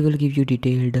 and we will give you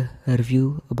detailed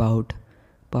review about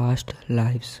Past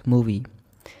Lives movie.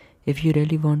 If you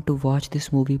really want to watch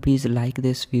this movie, please like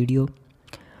this video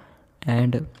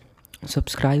and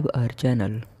subscribe our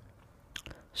channel.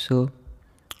 So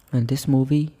this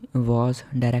movie was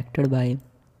directed by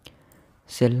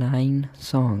Celine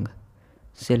Song.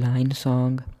 Celine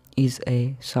Song is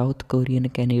a South Korean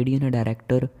Canadian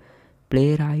director,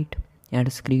 playwright, and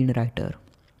screenwriter.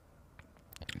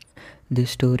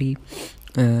 This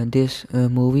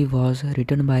movie was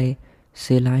written by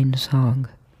Celine Song,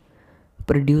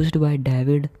 produced by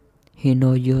David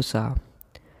Hinojosa,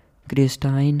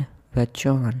 Christine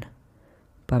Vachon,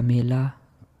 Pamela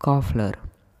Koffler,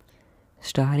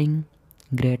 starring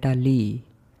Greta Lee,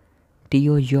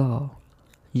 Teo Yoo,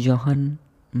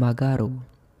 Magaro.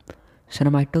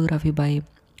 Cinematography by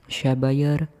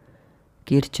Shabier,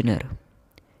 Kirchner.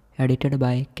 Edited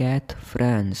by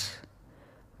Fraase.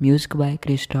 Music by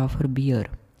Christopher Beer,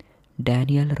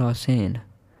 Daniel Rosen.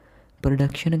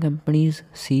 Production companies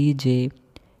CJENM,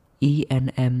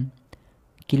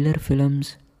 Killer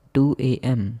Films,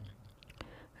 2AM.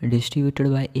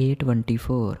 Distributed by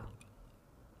A24.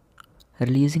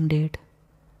 Releasing date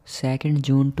 2nd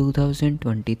June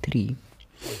 2023.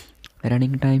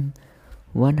 Running time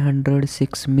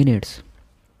 106 minutes.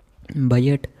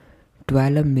 Budget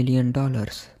 $12 million.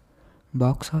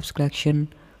 Box office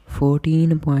collection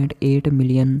 $14.8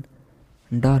 million.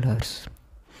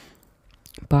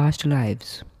 Past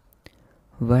Lives.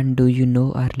 When do you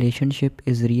know a relationship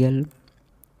is real?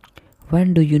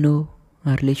 When do you know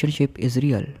a relationship is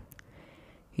real?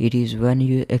 It is when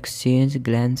you exchange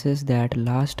glances that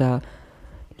last a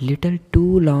little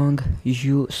too long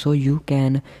so you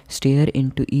can stare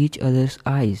into each other's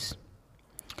eyes.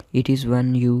 It is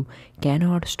when you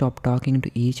cannot stop talking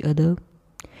to each other.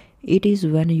 It is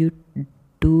when you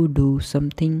two do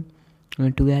something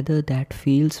together that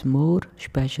feels more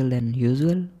special than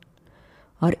usual.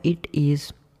 Or it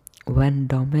is when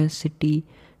domesticity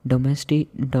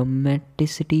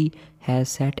has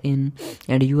set in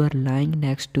and you are lying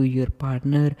next to your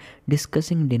partner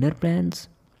discussing dinner plans.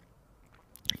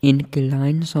 In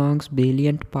Celine Song's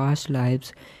brilliant Past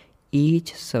Lives,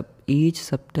 each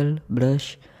subtle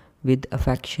brush with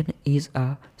affection is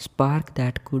a spark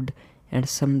that could and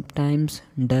sometimes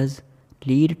does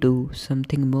lead to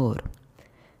something more.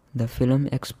 The film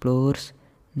explores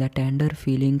the tender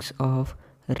feelings of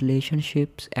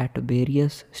relationships at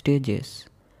various stages,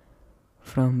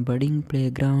 from budding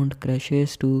playground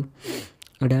crushes to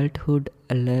adulthood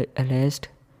alleged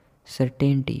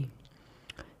certainty.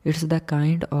 It's the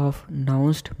kind of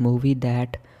nuanced movie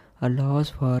that allows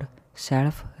for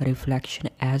self reflection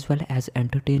as well as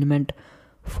entertainment,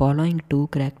 following two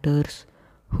characters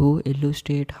who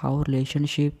illustrate how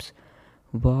relationships,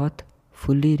 both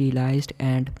fully realized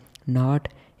and not,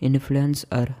 influence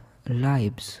our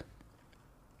lives.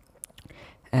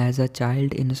 As a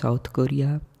child in South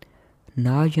Korea,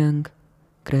 Na Young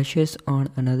crushes on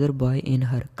another boy in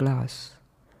her class.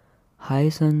 Hae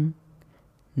Sung.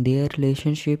 Their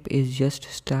relationship is just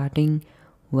starting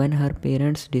when her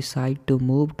parents decide to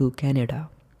move to Canada.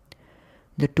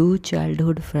 The two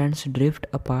childhood friends drift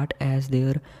apart as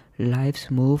their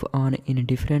lives move on in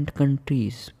different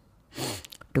countries.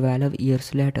 12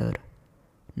 years later,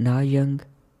 Na Young,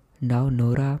 now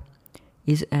Nora,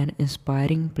 is an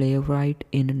inspiring playwright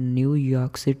in New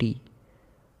York City.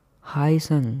 Hae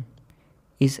Sung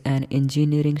is an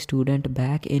engineering student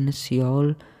back in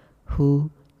Seoul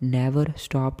who never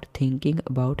stopped thinking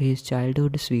about his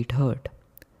childhood sweetheart.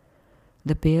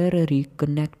 The pair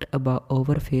reconnect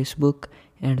over Facebook,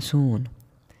 and soon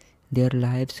their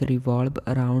lives revolve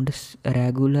around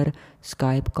regular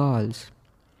Skype calls.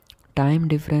 Time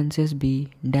differences be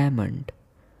damned.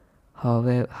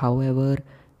 However,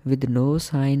 with no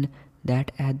sign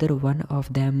that either one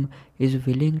of them is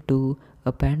willing to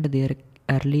upend their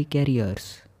early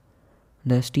careers,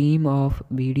 the stream of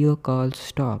video calls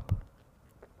stop.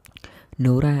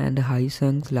 Nora and Hae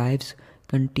Sung's lives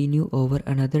continue over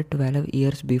another 12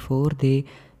 years before they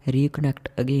reconnect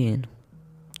again.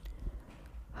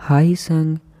 Hae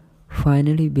Sung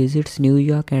finally visits New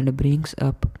York and brings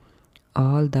up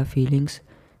all the feelings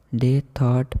they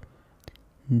thought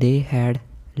they had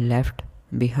left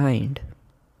behind.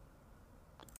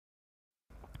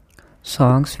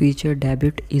 Song's feature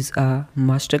debut is a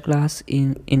masterclass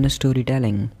in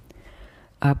storytelling.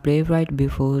 A playwright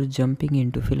before jumping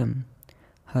into film.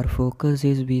 Her focus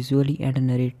is visually and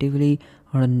narratively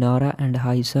on Nora and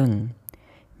Hae Sung,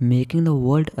 making the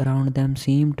world around them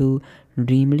seem to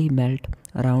dreamily melt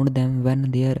around them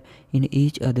when they are in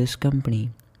each other's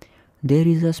company. There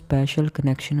is a special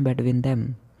connection between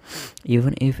them,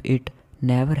 even if it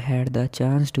never had the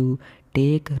chance to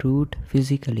take root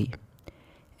physically.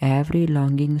 Every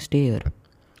longing stare,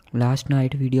 last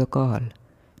night video call,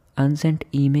 unsent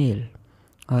email,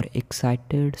 or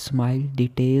excited smile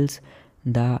details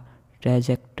the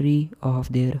trajectory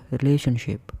of their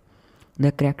relationship.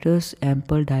 The characters'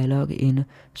 ample dialogue in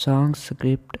song's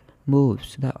script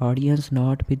moves the audience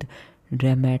not with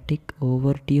dramatic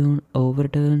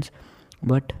overturns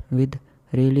but with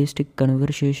realistic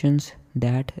conversations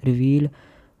that reveal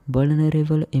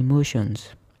vulnerable emotions.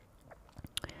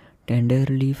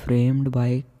 Tenderly framed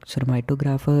by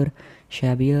cinematographer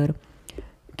Shabier,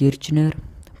 Kirchner,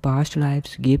 Past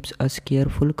Lives gives us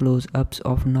careful close-ups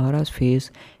of Nora's face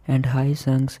and Hae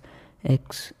Sung's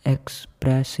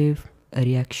expressive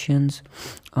reactions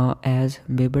as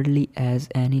vividly as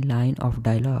any line of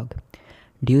dialogue.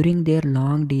 During their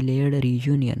long-delayed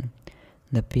reunion,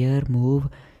 the pair move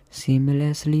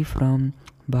seamlessly from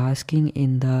basking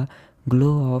in the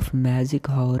glow of magic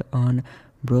hour on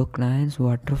Brooklyn's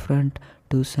waterfront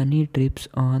to sunny trips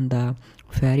on the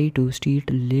ferry to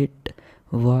street-lit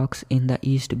walks in the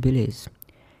East Village.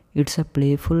 It's a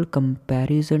playful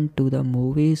comparison to the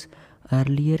movie's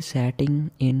earlier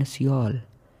setting in Seoul,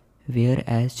 where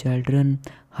as children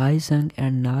Hae Sung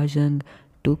and Na Jung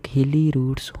took hilly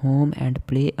routes home and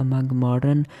play among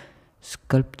modern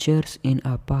sculptures in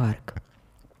a park.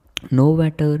 No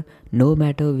matter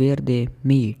where they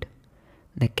meet,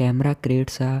 the camera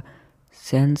creates a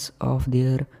sense of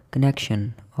their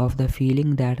connection, of the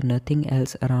feeling that nothing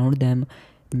else around them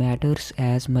matters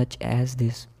as much as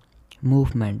this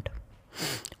movement.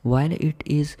 While it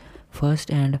is first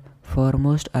and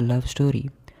foremost a love story,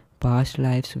 Past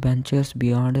Lives ventures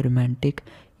beyond romantic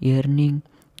yearning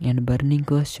and burning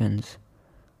questions.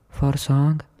 For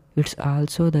Song, it's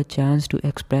also the chance to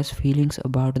express feelings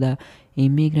about the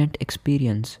immigrant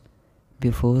experience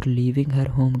before leaving her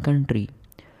home country.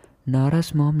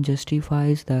 Nora's mom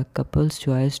justifies the couple's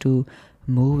choice to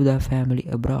move the family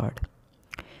abroad.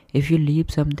 If you leave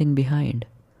something behind,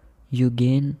 you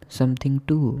gain something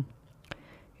too.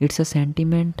 It's a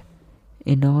sentiment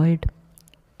enjoyed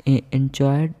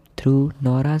through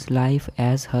Nora's life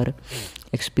as her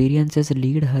experiences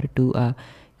lead her to a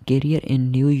career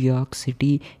in New York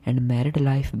City and married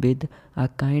life with a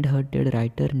kind-hearted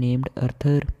writer named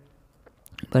Arthur.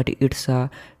 But it's a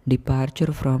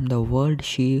departure from the world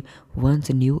she once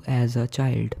knew as a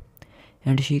child,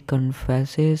 and she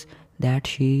confesses that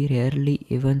she rarely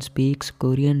even speaks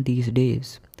Korean these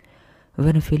days.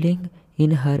 When filling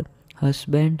in her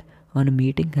husband on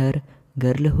meeting her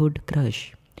girlhood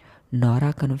crush,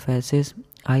 Nora confesses,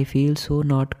 I feel so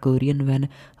not Korean when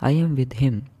I am with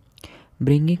him,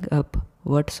 bringing up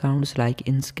what sounds like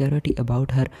insecurity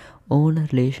about her own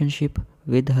relationship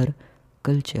with her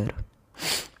culture.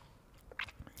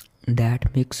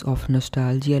 That mix of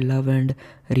nostalgia, love, and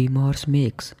remorse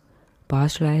makes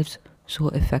Past Lives so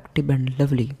effective and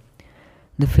lovely.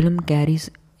 The film carries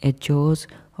echoes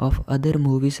of other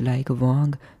movies like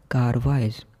Wong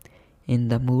Kar-wai's In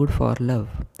the Mood for Love,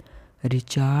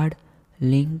 Richard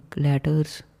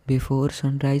Linklater's Before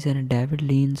Sunrise, and David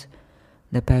Lean's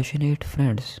The Passionate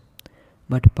Friends.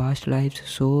 But Past Lives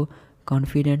so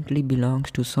confidently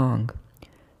belongs to song.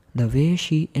 The way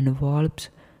she involves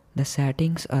the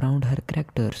settings around her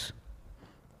characters,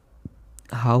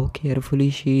 how carefully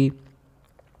she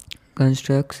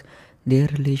constructs their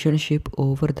relationship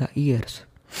over the years,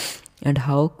 and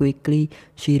how quickly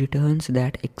she returns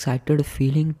that excited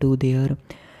feeling to their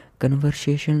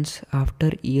conversations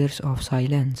after years of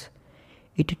silence.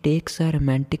 It takes a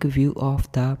romantic view of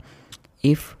the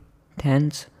if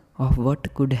thens of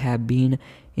what could have been,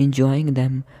 enjoying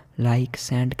them like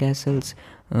sandcastles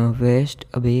washed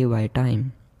away by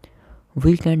time.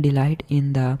 We can delight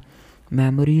in the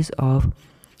memories of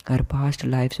our past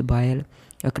lives while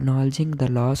acknowledging the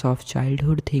loss of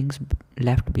childhood things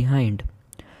left behind,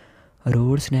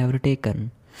 roads never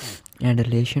taken, and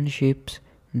relationships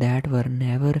that were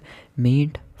never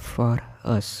meant for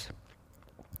us.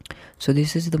 So,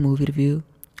 this is the movie review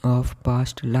of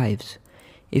Past Lives.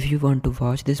 If you want to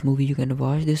watch this movie, you can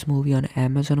watch this movie on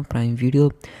Amazon Prime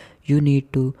Video. You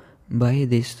need to buy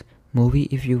this movie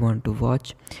if you want to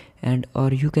watch, and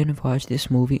or you can watch this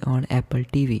movie on Apple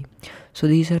TV. So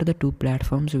these are the two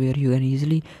platforms where you can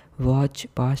easily watch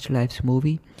Past Lives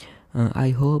movie. I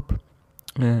hope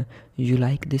you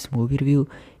like this movie review.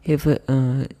 If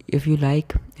you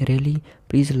like, really,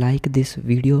 please like this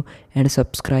video and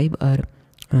subscribe our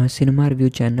cinema review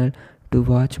channel to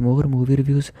watch more movie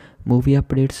reviews, movie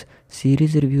updates,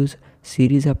 series reviews,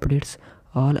 series updates,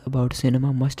 all about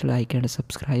cinema. Must like and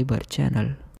subscribe our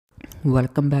channel.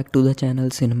 Welcome back to the channel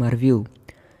Cinema Review.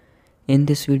 In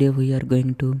this video we are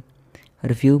going to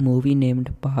review movie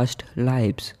named Past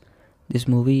Lives. This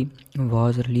movie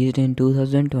was released in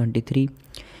 2023,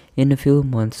 in a few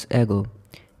months ago.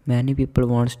 Many people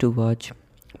wants to watch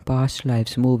Past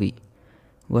Lives movie,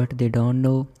 but they don't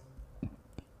know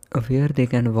where they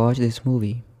can watch this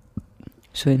movie.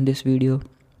 So in this video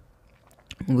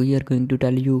we are going to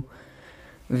tell you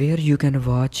where you can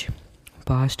watch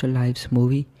Past Lives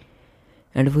movie,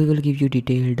 and we will give you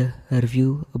detailed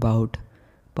review about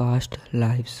Past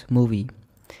Lives movie.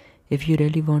 If you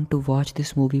really want to watch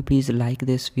this movie, please like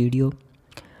this video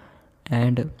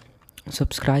and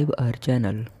subscribe our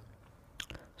channel.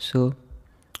 So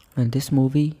this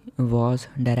movie was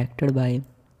directed by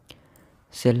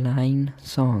Celine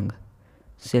Song.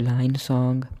 Celine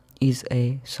Song is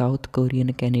a South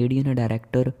Korean Canadian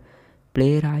director,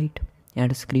 playwright,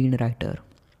 and screenwriter.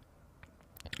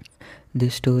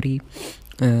 This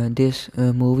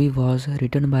movie was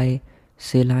written by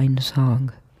Celine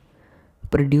Song,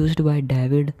 produced by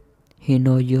David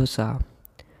Hinojosa,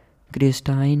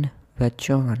 Christine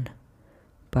Vachon,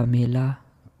 Pamela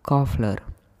Koffler,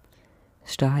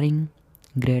 starring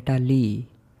Greta Lee,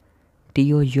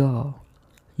 Teo Yoo,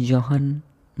 Johan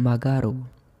Magaro.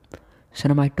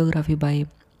 Cinematography by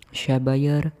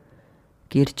Shabier,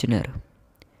 Kirchner.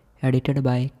 Edited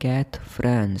by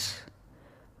Fraase.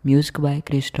 Music by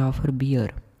Christopher Beer,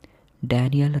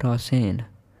 Daniel Rosen.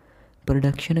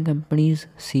 Production companies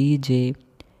CJENM,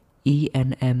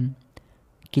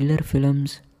 Killer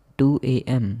Films,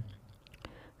 2AM.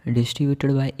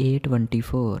 Distributed by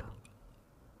A24.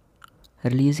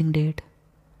 Releasing date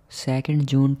 2nd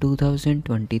June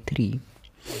 2023.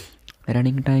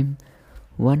 Running time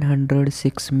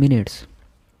 106 minutes.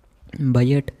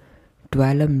 Budget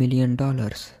 $12 million.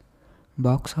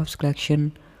 Box office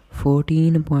collection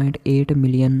 $14.8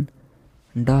 million.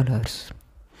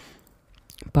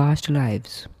 Past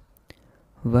Lives.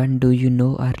 When do you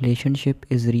know our relationship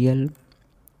is real?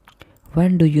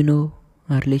 When do you know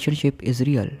our relationship is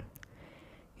real?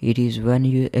 It is when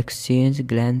you exchange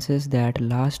glances that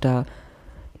last a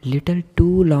little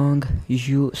too long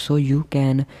so you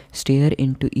can stare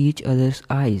into each other's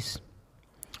eyes.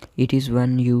 It is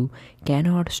when you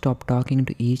cannot stop talking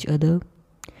to each other.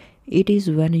 It is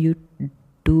when you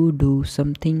two do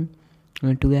something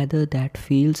together that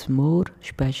feels more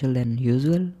special than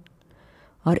usual.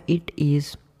 Or it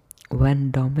is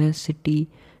when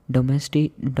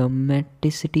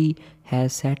domesticity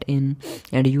has set in,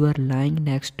 and you are lying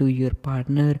next to your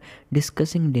partner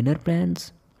discussing dinner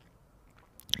plans.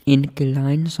 In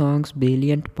Celine song's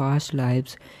brilliant past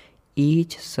lives,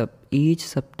 each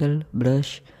subtle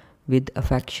brush with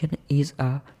affection is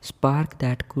a spark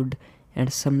that could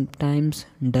and sometimes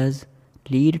does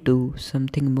lead to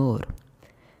something more.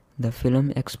 The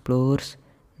film explores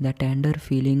the tender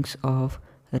feelings of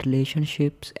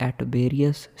relationships at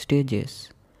various stages,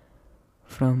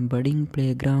 from budding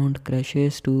playground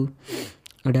crushes to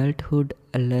adulthood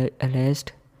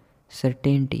alleged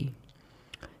certainty.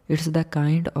 It's the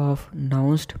kind of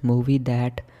nuanced movie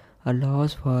that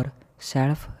allows for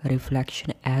self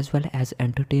reflection as well as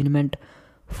entertainment,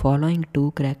 following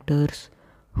two characters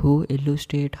who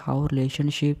illustrate how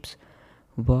relationships,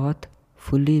 both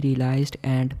fully realized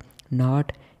and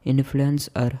not, influence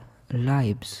our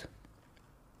lives.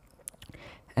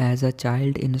 As a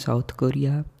child in South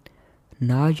Korea,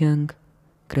 Na Young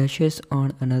crushes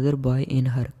on another boy in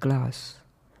her class.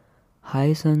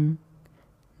 Hae Sung,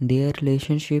 their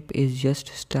relationship is just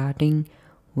starting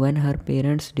when her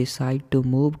parents decide to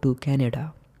move to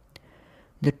Canada.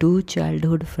 The two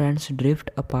childhood friends drift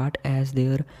apart as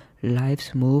their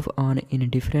lives move on in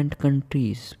different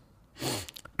countries.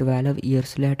 12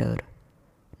 years later,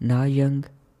 Na Young,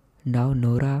 now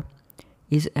Nora,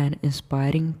 is an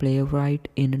inspiring playwright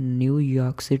in New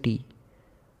York City.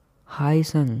 Hae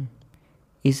Sung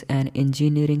is an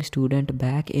engineering student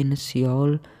back in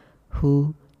Seoul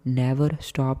who never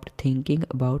stopped thinking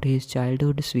about his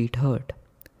childhood sweetheart.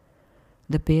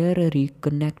 The pair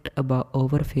reconnect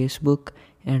over Facebook,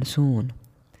 and soon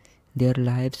their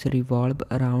lives revolve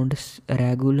around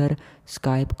regular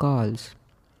Skype calls.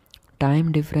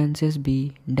 Time differences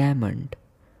be damned.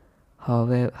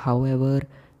 However,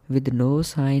 with no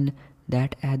sign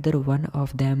that either one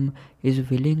of them is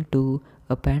willing to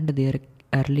upend their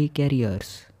early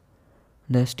careers,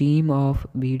 the stream of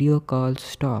video calls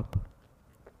stop.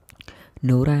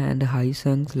 Nora and Hae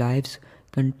Sung's lives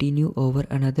continue over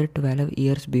another 12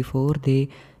 years before they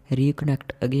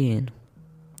reconnect again.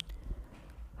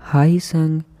 Hae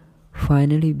Sung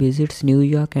finally visits New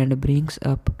York and brings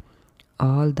up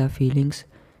all the feelings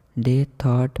they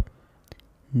thought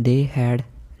they had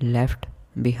left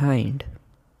behind.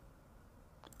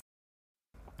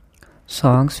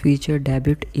 Song's feature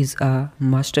debut is a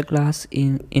masterclass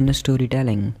in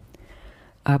storytelling.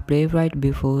 A playwright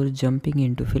before jumping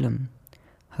into film,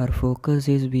 her focus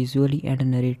is visually and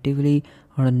narratively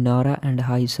on Nora and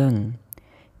Hae Sung,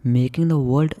 making the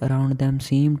world around them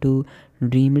seem to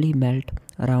dreamily melt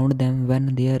around them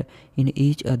when they are in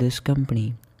each other's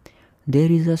company.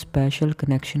 There is a special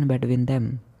connection between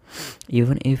them,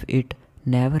 even if it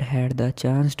never had the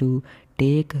chance to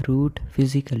take root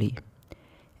physically.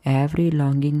 Every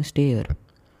longing stare,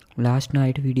 last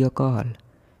night video call,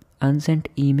 unsent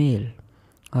email,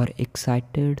 or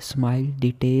excited smile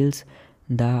details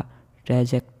the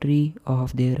trajectory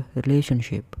of their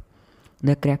relationship.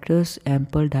 The characters'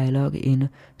 ample dialogue in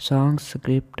song's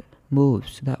script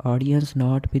moves the audience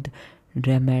not with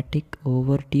dramatic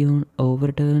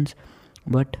overturns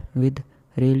but with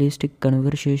realistic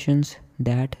conversations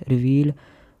that reveal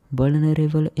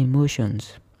vulnerable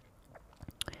emotions.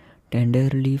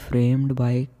 Tenderly framed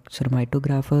by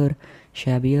cinematographer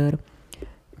Shabier,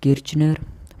 Kirchner,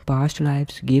 Past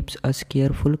Lives gives us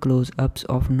careful close-ups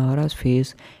of Nora's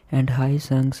face and Hae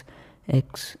Sung's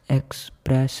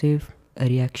expressive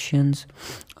reactions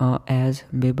as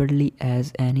vividly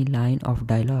as any line of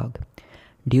dialogue.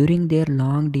 During their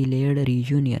long-delayed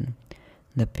reunion,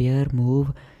 the pair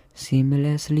move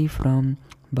seamlessly from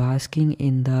basking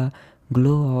in the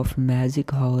glow of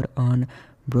magic hour on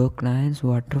Brooklyn's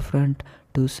waterfront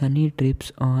to sunny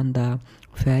trips on the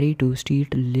ferry to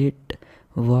street-lit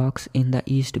walks in the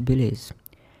East Village.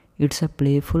 It's a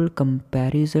playful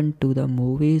comparison to the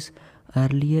movie's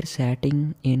earlier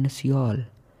setting in Seoul,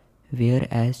 where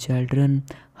as children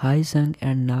Hae Sung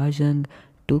and Na Jung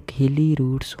took hilly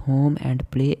routes home and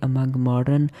play among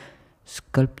modern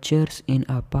sculptures in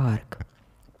a park.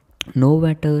 No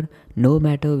matter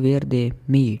where they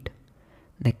meet,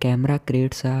 the camera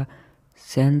creates a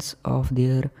sense of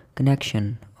their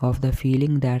connection, of the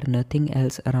feeling that nothing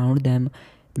else around them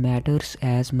matters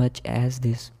as much as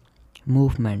this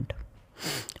movement.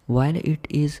 While it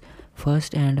is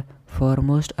first and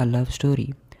foremost a love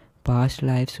story, Past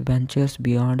Lives ventures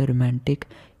beyond romantic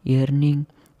yearning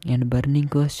and burning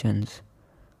questions.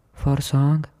 For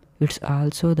Song, it's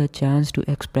also the chance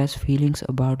to express feelings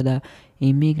about the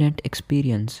immigrant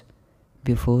experience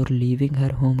before leaving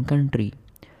her home country.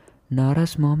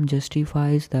 Nora's mom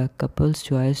justifies the couple's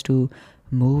choice to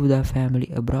move the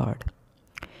family abroad,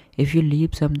 If you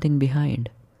leave something behind,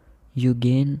 you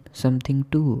gain something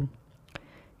too.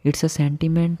 It's a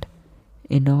sentiment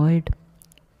enjoyed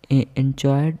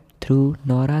through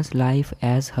Nora's life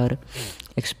as her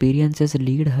experiences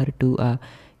lead her to a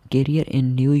career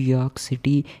in New York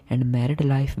City and married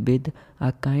life with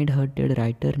a kind-hearted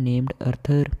writer named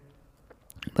Arthur.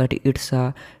 But it's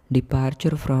a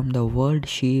departure from the world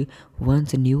she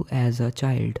once knew as a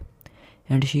child,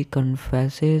 and she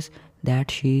confesses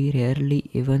that she rarely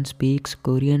even speaks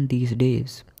Korean these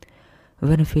days.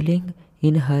 When filling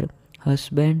in her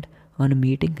husband on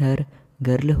meeting her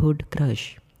girlhood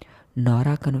crush,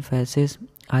 Nora confesses,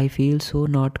 I feel so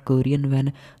not Korean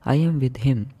when I am with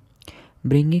him,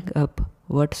 bringing up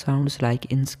what sounds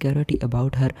like insecurity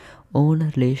about her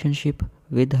own relationship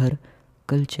with her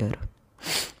culture.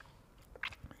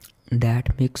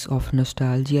 That mix of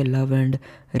nostalgia, love, and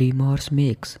remorse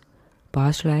makes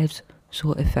Past Lives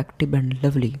so effective and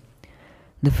lovely.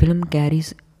 The film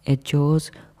carries echoes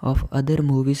of other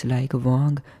movies like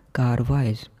Wong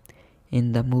Kar-wai's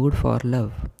In the Mood for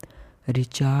Love,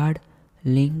 Richard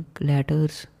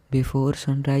Linklater's Before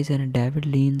Sunrise, and David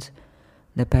Lean's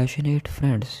The Passionate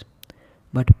Friends.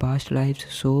 But Past Lives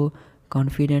so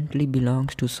confidently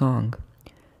belongs to song.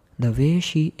 The way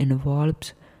she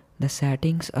involves the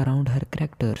settings around her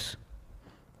characters,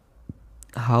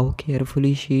 how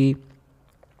carefully she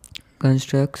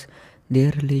constructs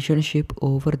their relationship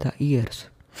over the years,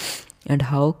 and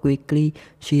how quickly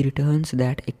she returns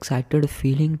that excited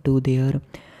feeling to their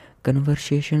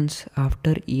conversations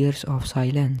after years of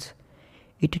silence.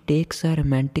 It takes a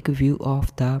romantic view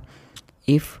of the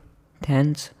if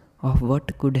thens of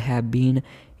what could have been,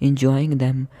 enjoying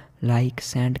them like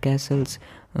sandcastles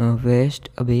washed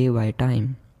away by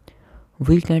time.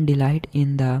 We can delight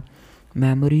in the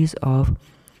memories of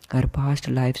our past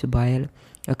lives while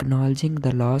acknowledging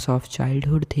the loss of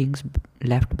childhood things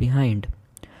left behind,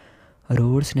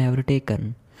 roads never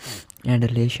taken, and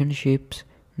relationships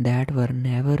that were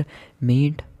never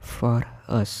meant for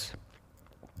us.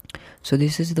 So,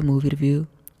 this is the movie review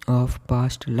of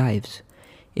Past Lives.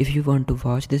 If you want to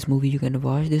watch this movie, you can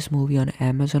watch this movie on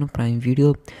Amazon Prime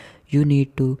Video. You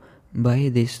need to buy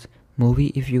this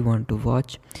movie if you want to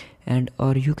watch, and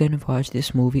or you can watch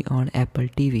this movie on Apple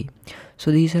TV.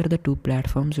 So these are the two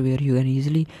platforms where you can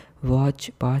easily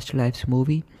watch Past Lives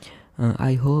movie.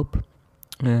 I hope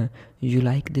you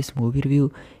like this movie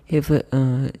review. If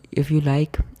you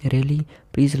like, really,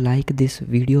 please like this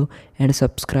video and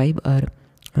subscribe our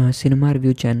cinema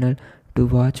review channel to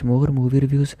watch more movie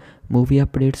reviews, movie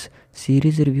updates,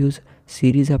 series reviews,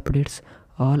 series updates,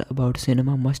 all about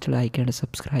cinema. Must like and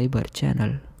subscribe our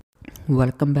channel.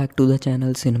 Welcome back to the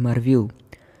channel Cinema Review.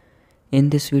 In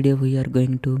this video we are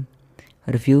going to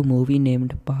review movie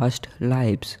named Past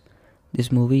Lives.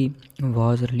 This movie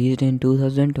was released in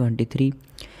 2023,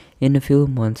 in a few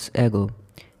months ago.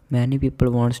 Many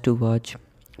people wants to watch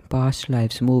Past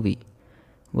Lives movie,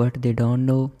 but they don't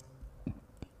know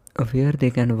where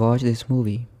they can watch this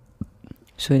movie.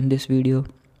 So in this video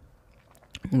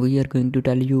we are going to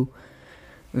tell you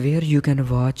where you can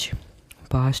watch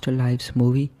Past Lives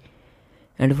movie,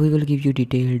 and we will give you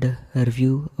detailed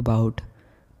review about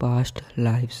Past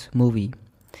Lives movie.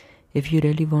 If you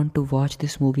really want to watch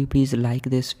this movie, please like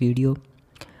this video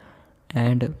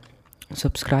and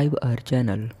subscribe our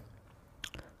channel.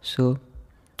 So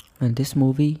this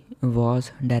movie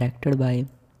was directed by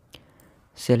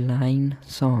Celine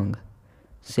Song.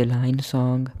 Celine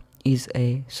Song is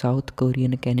a South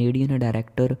Korean Canadian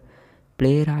director,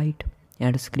 playwright,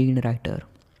 and screenwriter.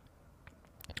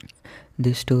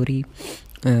 This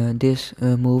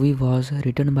movie was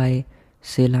written by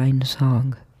Celine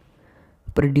Song,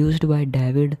 produced by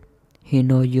David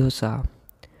Hinojosa,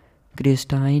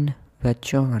 Christine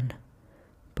Vachon,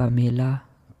 Pamela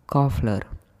Koffler,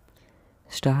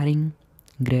 starring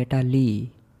Greta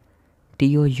Lee,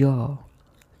 Teo Yoo,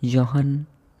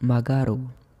 Magaro.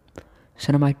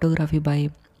 Cinematography by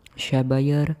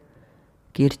Shabier,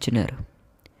 Kirchner.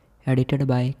 Edited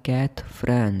by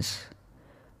Fraase.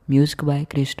 Music by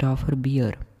Christopher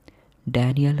Beer,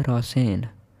 Daniel Rosen.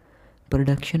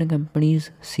 Production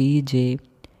companies CJENM,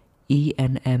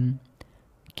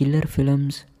 Killer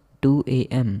Films,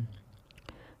 2AM.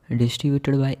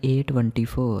 Distributed by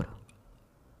A24.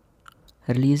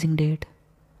 Releasing date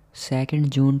 2nd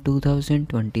June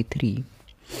 2023.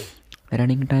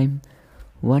 Running time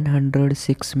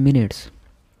 106 minutes.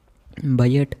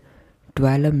 Budget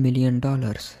 $12 million.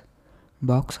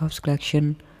 Box office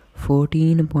collection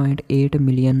 $14.8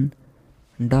 million.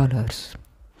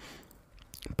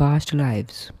 Past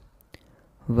Lives.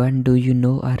 When do you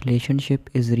know our relationship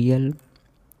is real?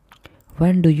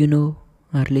 When do you know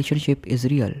our relationship is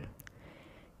real?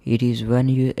 It is when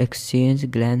you exchange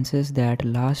glances that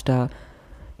last a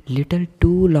little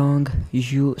too long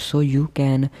so you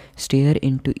can stare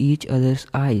into each other's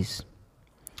eyes.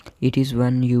 It is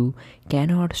when you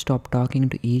cannot stop talking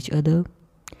to each other.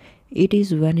 It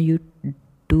is when you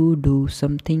two do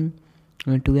something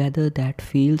together that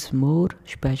feels more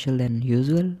special than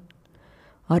usual.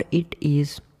 Or it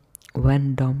is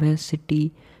when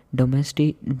domesticity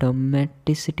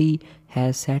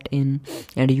has set in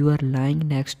and you are lying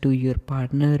next to your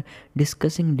partner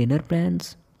discussing dinner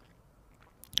plans.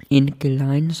 In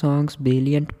Celine song's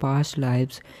brilliant past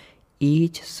lives,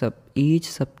 each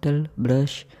subtle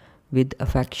brush with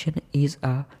affection is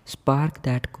a spark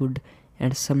that could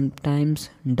and sometimes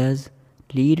does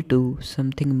lead to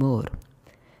something more.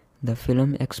 The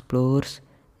film explores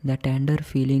the tender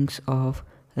feelings of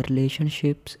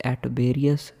relationships at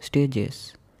various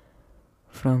stages,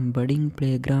 from budding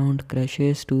playground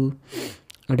crushes to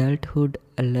adulthood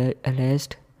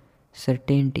alleged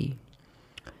certainty.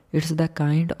 It's the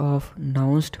kind of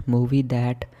nuanced movie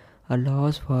that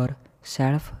allows for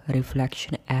self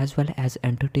reflection as well as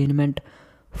entertainment,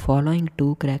 following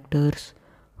two characters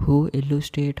who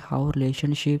illustrate how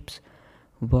relationships,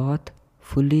 both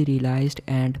fully realized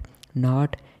and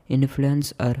not,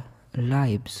 influence our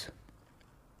lives.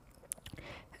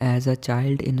 As a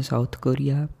child in South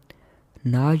Korea,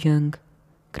 Na Young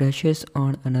crushes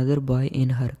on another boy in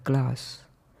her class.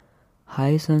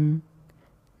 Hae Sung,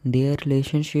 their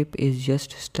relationship is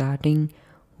just starting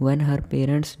when her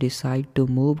parents decide to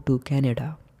move to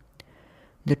Canada.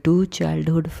 The two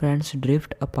childhood friends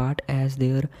drift apart as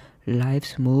their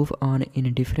lives move on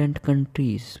in different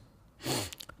countries.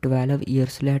 12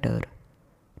 years later,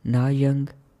 Na Young,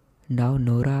 now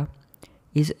Nora,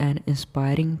 is an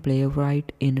inspiring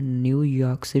playwright in New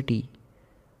York City.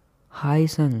 Hae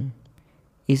Sung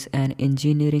is an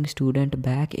engineering student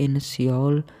back in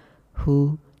Seoul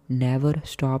who never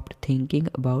stopped thinking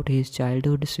about his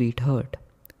childhood sweetheart.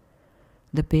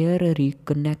 The pair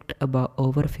reconnect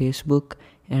over Facebook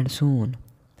and soon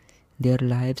their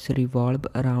lives revolve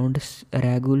around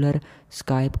regular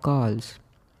Skype calls.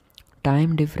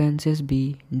 Time differences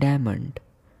be damned.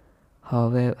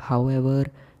 However,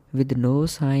 with no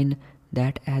sign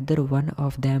that either one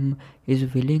of them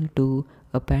is willing to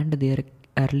upend their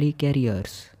early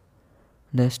careers,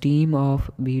 the stream of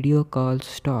video calls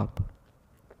stop.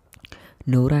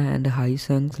 Nora and Hae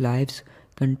Sung's lives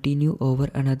continue over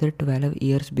another 12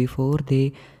 years before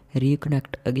they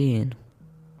reconnect again.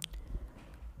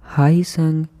 Hae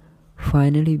Sung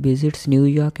finally visits New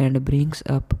York and brings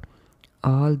up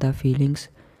all the feelings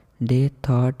they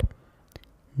thought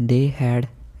they had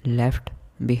left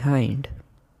behind.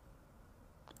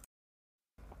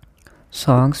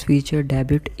 Song's feature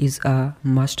debut is a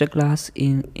masterclass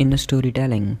in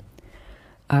storytelling.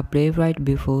 A playwright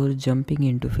before jumping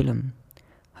into film.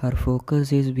 Her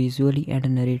focus is visually and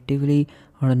narratively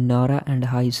on Nora and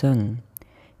Hae Sung,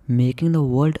 making the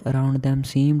world around them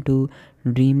seem to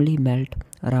dreamily melt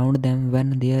around them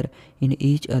when they are in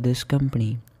each other's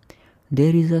company.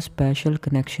 There is a special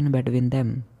connection between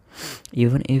them,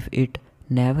 even if it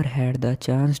never had the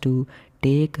chance to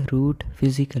take root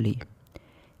physically.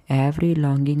 Every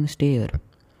longing stare,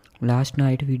 last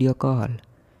night video call,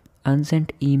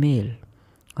 unsent email,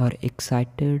 or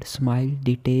excited smile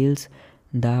details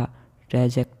the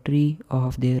trajectory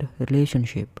of their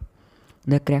relationship.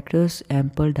 The characters'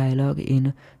 ample dialogue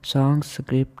in song's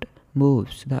script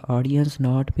moves the audience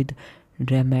not with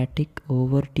dramatic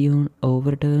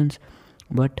overturns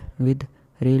but with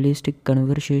realistic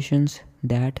conversations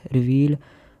that reveal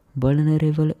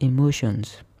vulnerable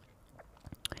emotions.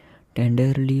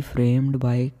 Tenderly framed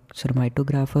by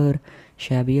cinematographer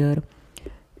Shabier,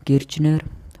 Kirchner,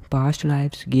 Past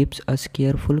Lives gives us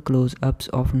careful close-ups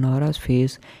of Nora's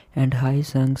face and Hae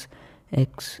Sung's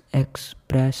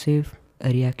expressive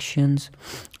reactions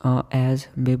as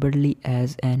vividly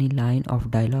as any line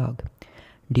of dialogue.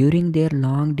 During their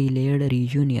long-delayed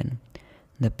reunion,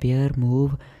 the pair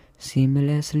move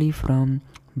seamlessly from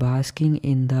basking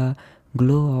in the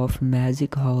glow of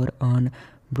magic hour on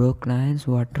Brooklyn's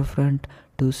waterfront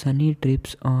to sunny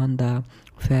trips on the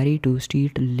ferry to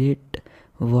street-lit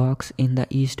walks in the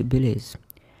East Village.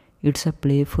 It's a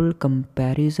playful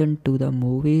comparison to the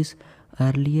movie's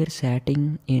earlier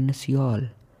setting in Seoul,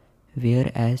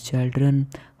 where as children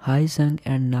Hae Sung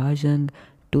and Na Jung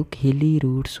took hilly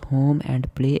routes home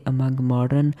and play among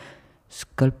modern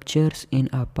sculptures in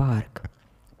a park.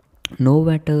 No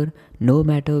matter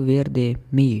where they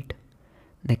meet,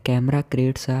 the camera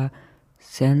creates a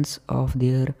sense of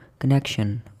their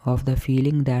connection, of the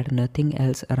feeling that nothing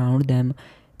else around them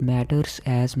matters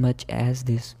as much as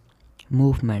this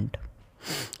movement.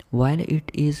 While it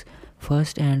is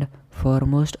first and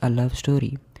foremost a love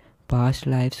story, Past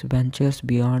Lives ventures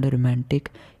beyond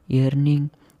romantic yearning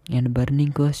and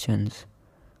burning questions.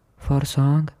 For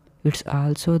Song, it's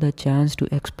also the chance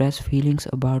to express feelings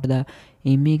about the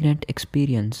immigrant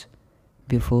experience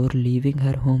before leaving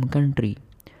her home country.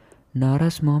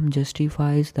 Nora's mom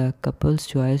justifies the couple's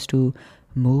choice to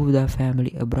move the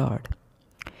family abroad.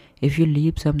 If you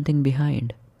leave something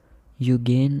behind, you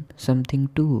gain something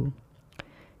too.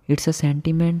 It's a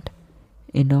sentiment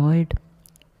enjoyed,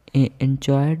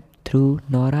 enjoyed through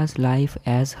Nora's life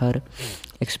as her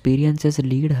experiences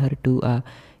lead her to a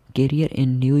career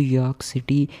in New York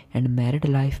City and married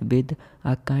life with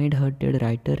a kind-hearted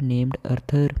writer named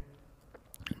Arthur.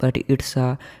 But it's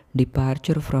a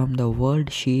departure from the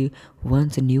world she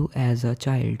once knew as a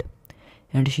child,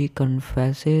 and she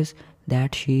confesses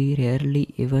that she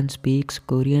rarely even speaks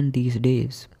Korean these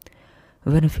days.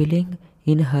 When filling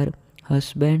in her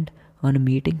husband on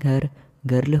meeting her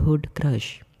girlhood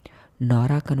crush,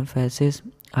 Nora confesses,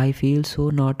 I feel so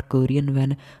not Korean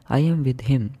when I am with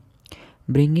him,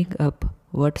 bringing up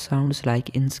what sounds like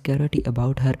insecurity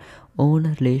about her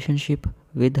own relationship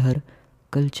with her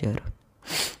culture.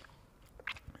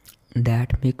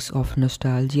 That mix of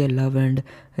nostalgia, love, and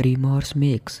remorse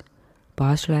makes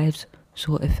Past Lives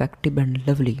so effective and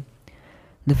lovely.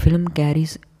 The film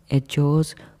carries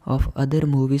echoes of other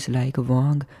movies like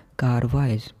Wong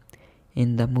Kar-wai's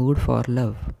In the Mood for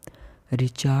Love,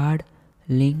 Richard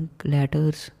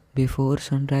Linklater's Before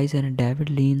Sunrise, and David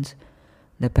Lean's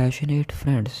The Passionate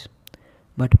Friends.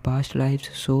 But Past Lives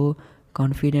so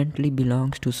confidently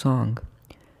belongs to Song.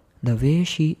 The way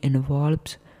she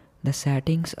involves the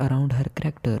settings around her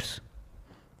characters,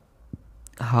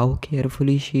 how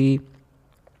carefully she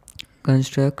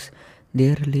constructs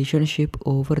their relationship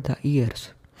over the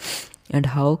years, and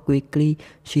how quickly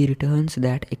she returns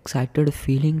that excited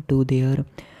feeling to their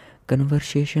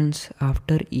conversations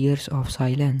after years of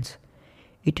silence.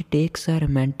 It takes a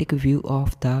romantic view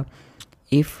of the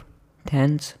if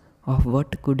thens of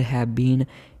what could have been,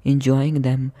 enjoying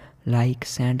them like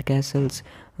sandcastles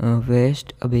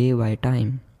washed away by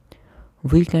time.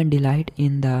 We can delight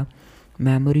in the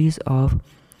memories of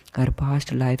our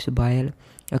past lives while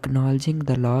acknowledging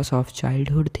the loss of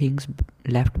childhood things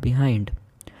left behind,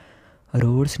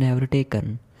 roads never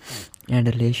taken, and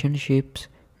relationships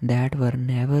that were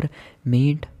never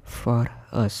meant for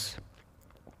us.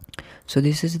 So,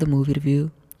 this is the movie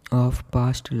review of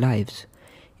Past Lives.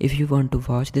 If you want to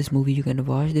watch this movie, you can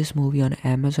watch this movie on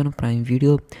Amazon Prime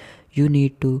Video. You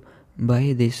need to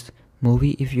buy this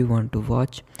movie if you want to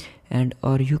watch, and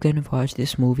or you can watch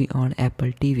this movie on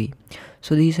Apple TV.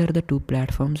 So these are the two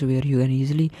platforms where you can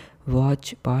easily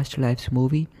watch Past Lives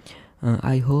movie.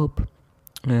 I hope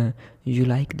you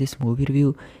like this movie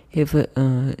review. If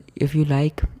you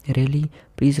like, really,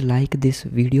 please like this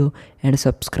video and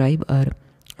subscribe our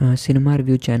cinema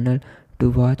review channel to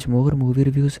watch more movie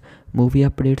reviews, movie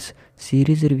updates,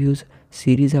 series reviews,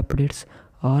 series updates,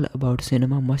 all about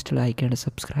cinema. Must like and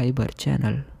subscribe our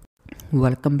channel.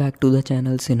 Welcome back to the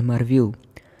channel Cinema Review.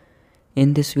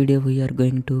 In this video we are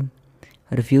going to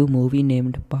review movie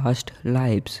named Past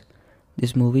Lives.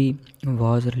 This movie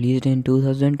was released in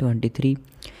 2023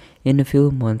 in a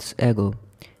few months ago.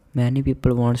 Many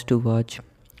people wants to watch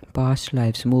Past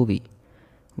Lives movie,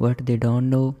 but they don't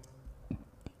know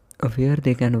where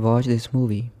they can watch this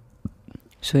movie.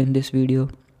 So in this video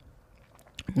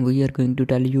we are going to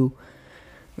tell you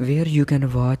where you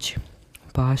can watch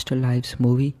Past Lives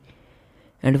movie,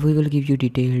 and we will give you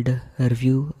detailed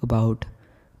review about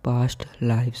Past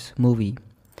Lives movie.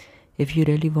 If you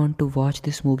really want to watch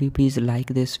this movie, please like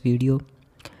this video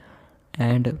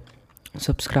and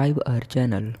subscribe our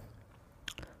channel.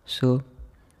 So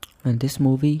this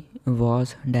movie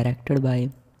was directed by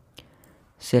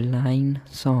Celine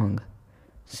Song.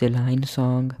 Celine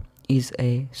Song is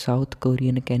a South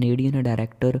Korean Canadian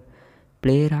director,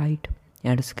 playwright,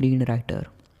 and screenwriter.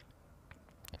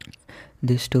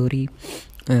 This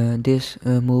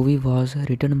movie was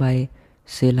written by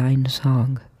Celine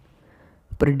Song,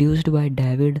 produced by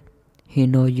David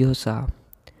Hinojosa,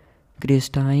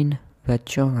 Christine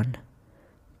Vachon,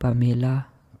 Pamela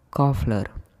Koffler,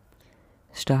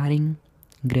 starring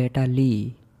Greta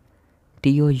Lee,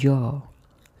 Teo Yoo,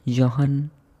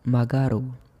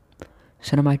 Magaro.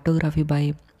 Cinematography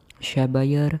by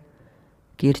Shabier,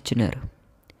 Kirchner.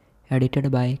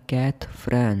 Edited by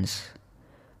Fraase.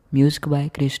 Music by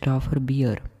Christopher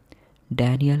Beer,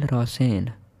 Daniel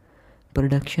Rosen.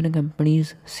 Production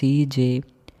companies CJENM,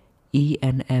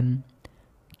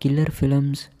 Killer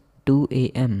Films,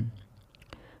 2AM.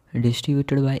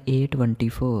 Distributed by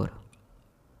A24.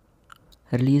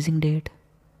 Releasing date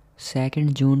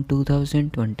 2nd June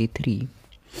 2023.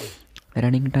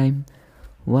 Running time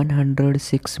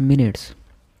 106 minutes.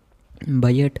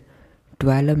 Budget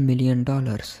 $12 million.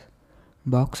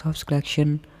 Box office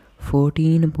collection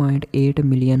 $14.8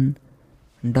 million.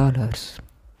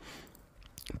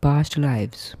 Past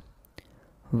lives.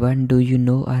 When do you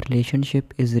know a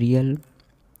relationship is real?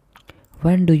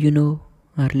 When do you know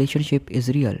a relationship is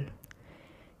real?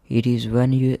 It is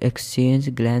when you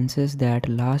exchange glances that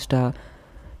last a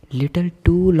little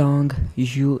too long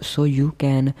so you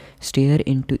can stare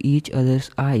into each other's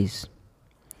eyes.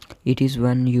 It is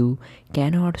when you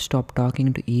cannot stop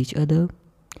talking to each other.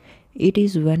 It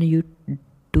is when you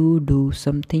two do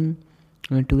something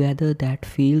together that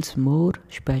feels more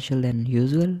special than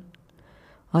usual.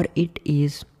 Or it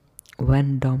is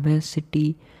when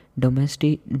domesticity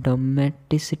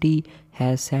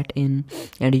has set in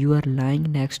and you are lying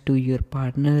next to your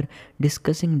partner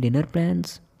discussing dinner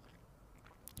plans.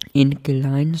 In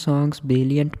Celine song's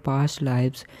brilliant past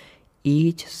lives,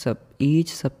 each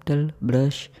subtle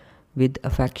brush with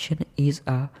affection is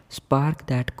a spark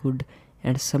that could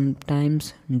and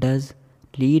sometimes does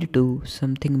lead to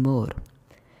something more.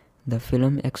 The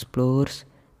film explores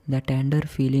the tender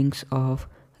feelings of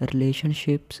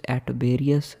relationships at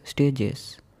various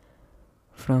stages,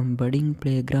 from budding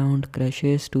playground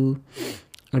crushes to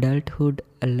adulthood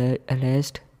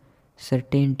alleged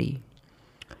certainty.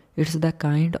 It's the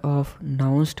kind of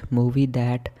nuanced movie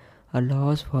that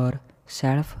allows for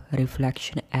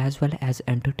self-reflection as well as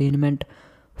entertainment,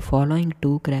 following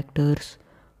two characters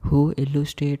who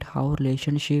illustrate how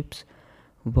relationships,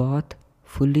 both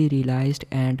fully realized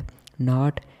and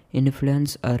not,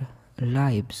 influence our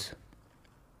lives.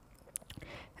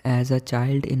 As a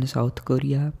child in South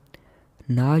Korea,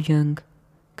 Na Young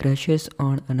crushes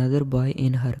on another boy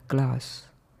in her class.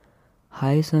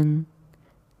 Hae-sung.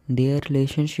 Their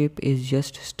relationship is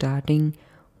just starting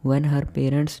when her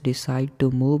parents decide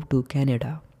to move to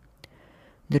Canada.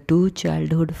 The two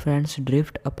childhood friends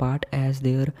drift apart as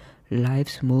their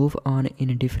lives move on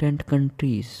in different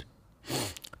countries.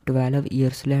 12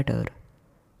 years later,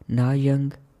 Na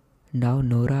Young, now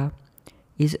Nora,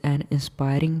 is an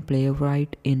inspiring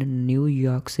playwright in New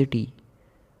York City.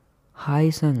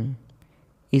 Hae-sung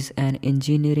is an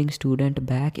engineering student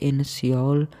back in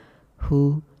Seoul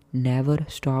who never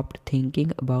stopped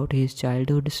thinking about his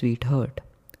childhood sweetheart.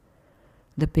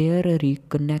 The pair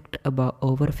reconnect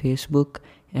over Facebook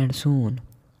and soon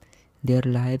their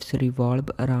lives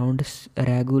revolve around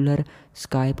regular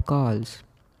Skype calls.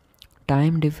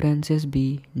 Time differences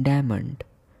be damned.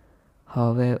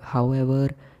 However,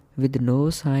 with no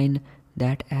sign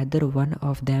that either one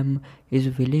of them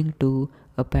is willing to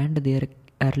upend their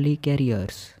early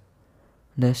careers,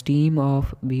 the stream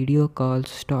of video calls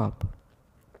stop.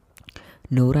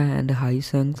 Nora and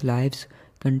Hae-sung's lives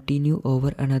continue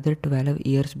over another 12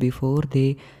 years before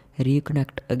they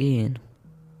reconnect again.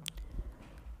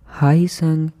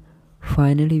 Hae-sung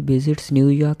finally visits New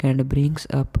York and brings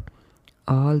up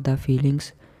all the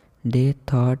feelings they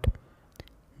thought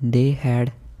they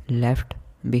had left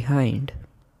behind.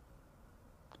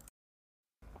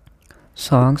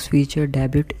 Song's feature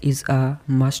debut is a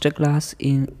masterclass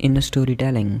in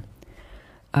storytelling.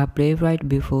 A playwright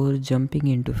before jumping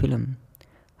into film.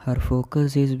 Her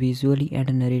focus is visually and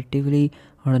narratively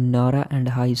on Nora and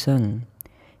Hae-sung,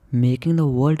 making the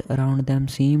world around them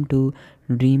seem to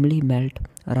dreamily melt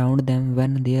around them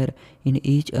when they are in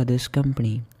each other's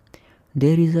company.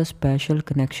 There is a special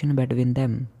connection between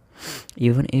them,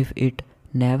 even if it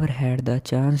never had the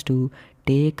chance to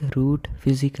take root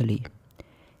physically.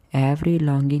 Every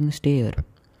longing stare,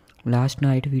 last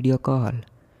night video call,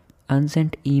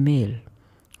 unsent email,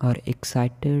 or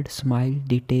excited smile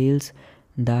details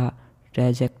the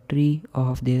trajectory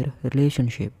of their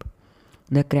relationship.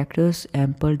 The characters'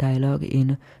 ample dialogue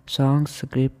in song's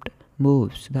script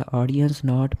moves the audience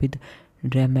not with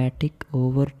dramatic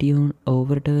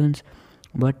overturns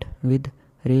but with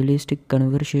realistic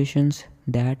conversations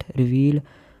that reveal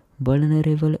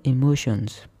vulnerable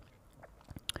emotions.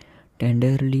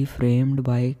 Tenderly framed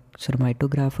by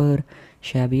cinematographer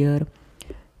Shabier,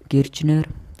 Kirchner,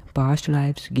 Past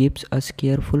Lives gives us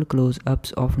careful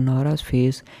close-ups of Nora's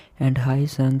face and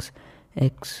Hae-sung's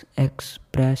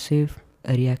expressive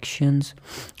reactions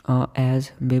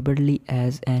as vividly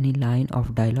as any line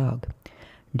of dialogue.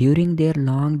 During their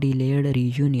long-delayed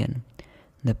reunion,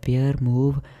 the pair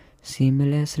move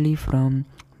seamlessly from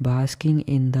basking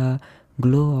in the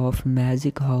glow of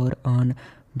magic hour on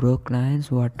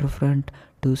Brooklyn's waterfront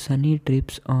to sunny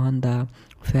trips on the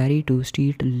ferry to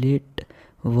street-lit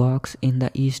walks in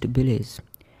the East Village.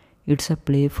 It's a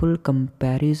playful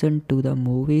comparison to the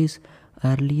movie's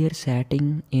earlier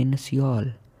setting in Seoul,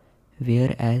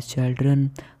 where as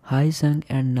children Hae-sung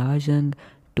and Na-jung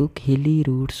took hilly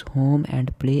routes home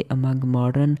and play among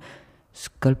modern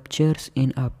sculptures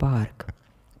in a park.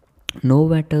 No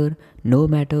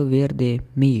matter where they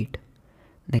meet,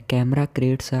 the camera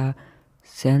creates a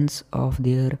sense of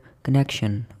their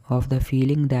connection, of the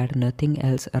feeling that nothing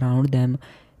else around them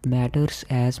matters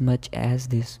as much as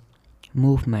this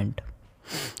movement.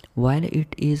 While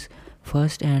it is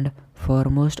first and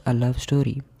foremost a love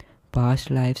story, Past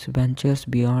Lives ventures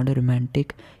beyond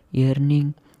romantic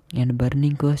yearning and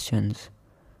burning questions.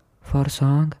 For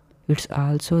Song, it's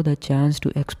also the chance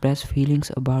to express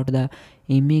feelings about the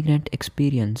immigrant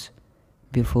experience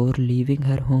before leaving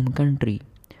her home country.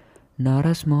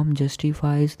 Nora's mom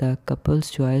justifies the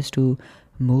couple's choice to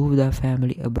move the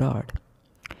family abroad.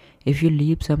 If you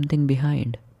leave something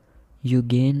behind, you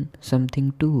gain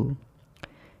something too.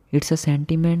 It's a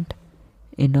sentiment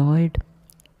enjoyed,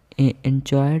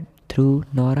 enjoyed through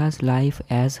Nora's life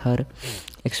as her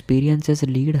experiences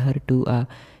lead her to a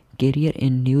career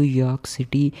in New York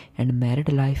City and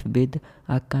married life with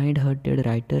a kind-hearted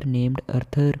writer named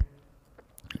Arthur.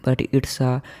 But it's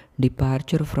a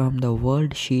departure from the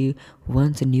world she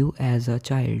once knew as a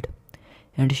child,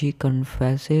 and she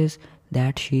confesses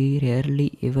that she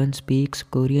rarely even speaks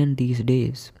Korean these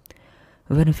days.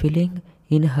 When filling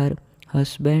in her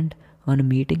husband on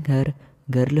meeting her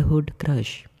girlhood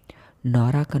crush,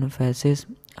 Nora confesses,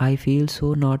 I feel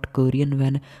so not Korean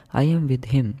when I am with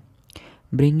him,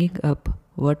 bringing up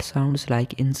what sounds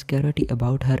like insecurity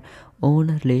about her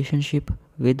own relationship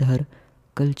with her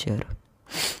culture.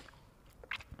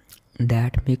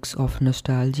 That mix of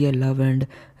nostalgia, love, and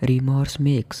remorse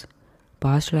makes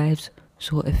Past Lives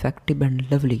so effective and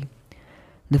lovely.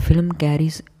 The film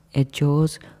carries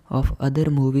echoes of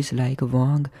other movies like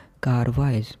Wong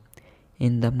Kar-wai's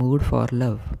In the Mood for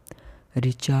Love,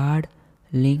 Richard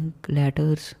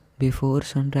Linklater's Before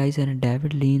Sunrise, and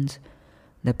David Lean's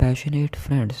The Passionate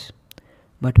Friends.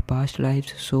 But Past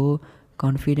Lives so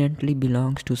confidently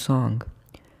belongs to Song.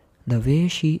 The way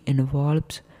she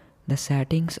involves the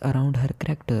settings around her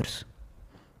characters,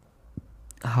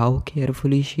 how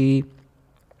carefully she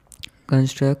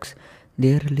constructs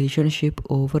their relationship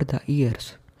over the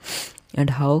years, and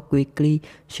how quickly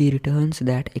she returns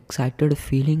that excited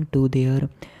feeling to their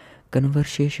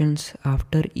conversations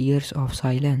after years of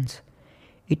silence.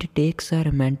 It takes a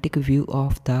romantic view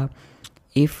of the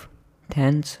if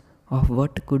thens of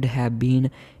what could have been,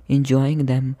 enjoying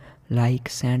them like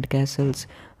sandcastles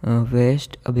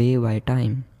washed away by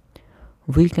time.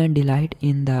 We can delight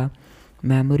in the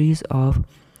memories of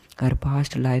our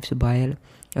past lives while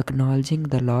acknowledging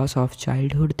the loss of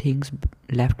childhood things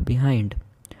left behind,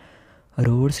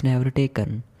 roads never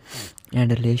taken,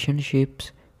 and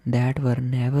relationships that were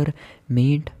never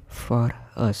meant for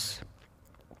us.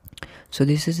 So,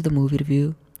 this is the movie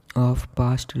review of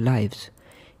Past Lives.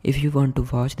 If you want to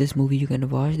watch this movie, you can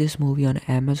watch this movie on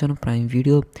Amazon Prime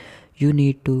Video. You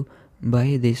need to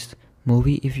buy this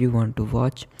movie if you want to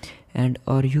watch, and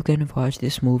or you can watch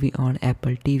this movie on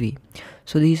Apple TV.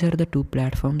 So these are the two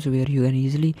platforms where you can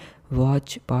easily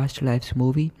watch Past Lives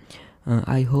movie.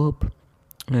 I hope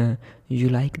you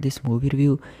like this movie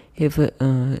review. If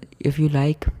you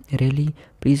like, really,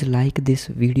 please like this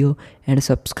video and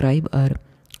subscribe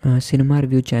our cinema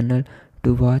review channel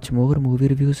to watch more movie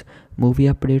reviews, movie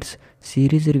updates,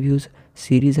 series reviews,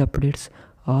 series updates,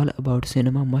 all about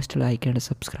cinema. Must like and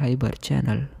subscribe our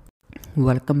channel.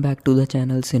 Welcome back to the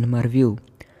channel Cinema Review.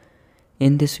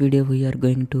 In this video we are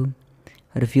going to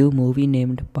review movie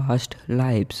named Past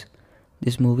Lives.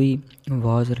 This movie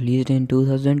was released in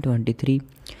 2023,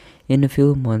 in a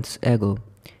few months ago.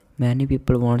 Many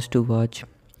people wants to watch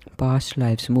Past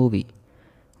Lives movie,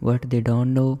 but they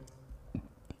don't know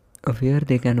where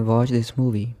they can watch this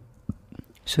movie.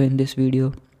 So in this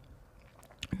video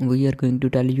we are going to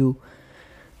tell you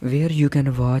where you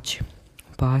can watch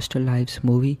Past Lives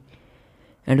movie,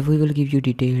 and we will give you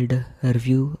detailed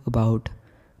review about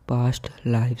Past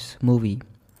Lives movie.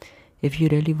 If you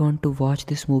really want to watch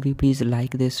this movie, please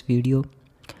like this video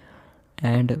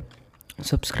and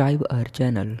subscribe our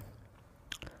channel.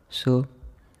 So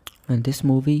this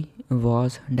movie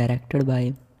was directed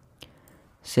by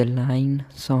Celine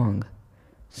Song.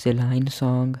 Celine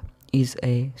Song is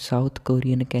a South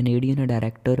Korean Canadian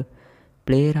director,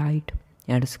 playwright,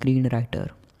 and screenwriter.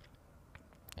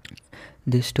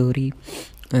 This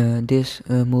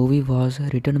movie was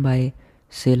written by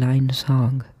Celine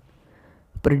Song,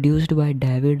 produced by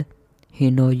David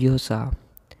Hinojosa,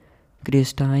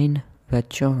 Christine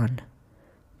Vachon,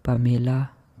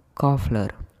 Pamela Koffler,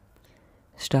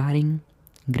 starring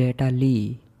Greta,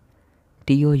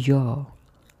 Teo Yoo,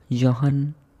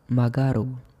 Johann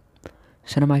Magaro.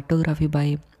 Cinematography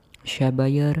by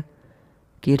Shabier,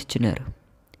 Kirchner.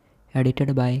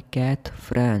 Edited by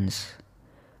Fraase.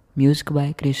 Music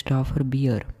by Christopher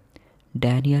Beer,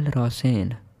 Daniel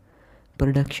Rosen.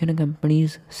 Production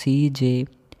companies CJENM,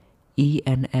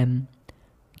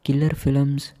 Killer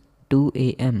Films,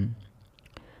 2AM.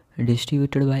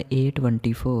 Distributed by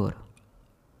A24.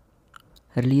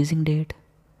 Releasing date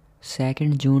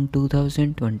 2nd June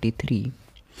 2023.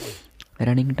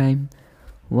 Running time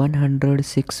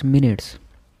 106 minutes.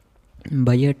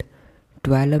 Budget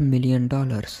 $12 million.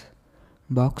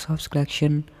 Box office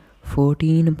collection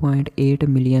 $14.8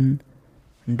 million.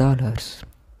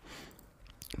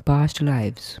 Past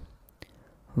lives.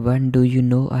 When do you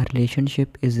know a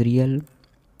relationship is real?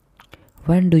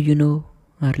 When do you know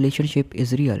a relationship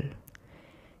is real?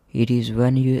 It is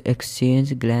when you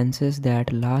exchange glances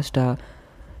that last a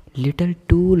little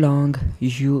too long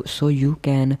so you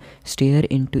can stare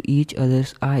into each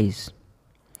other's eyes.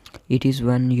 It is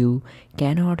when you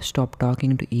cannot stop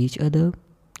talking to each other.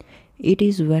 It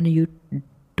is when you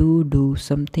two do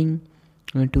something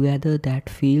together that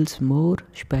feels more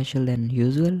special than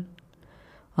usual.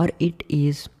 Or it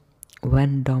is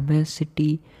when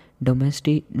domesticity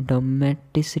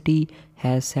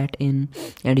has set in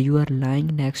and you are lying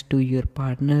next to your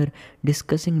partner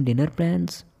discussing dinner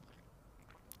plans.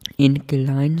 In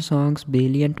Celine song's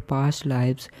brilliant past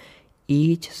lives,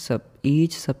 each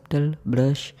subtle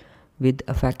brush with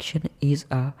affection is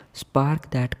a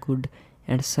spark that could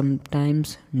and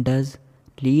sometimes does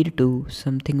lead to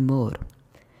something more.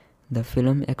 The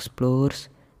film explores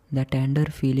the tender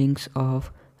feelings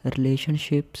of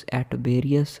relationships at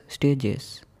various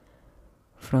stages,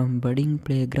 from budding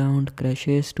playground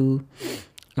crushes to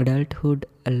adulthood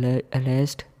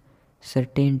alleged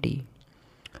certainty.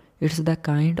 It's the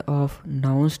kind of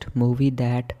nuanced movie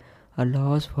that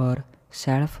allows for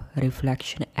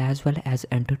self-reflection as well as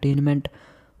entertainment,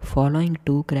 following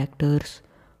two characters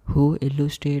who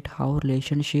illustrate how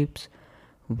relationships,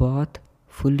 both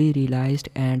fully realized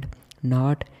and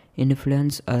not,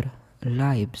 influence our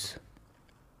lives.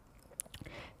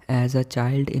 As a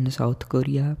child in South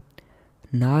Korea,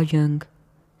 Na Young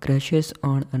crushes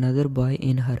on another boy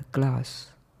in her class.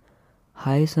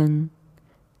 Hae Sung.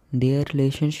 Their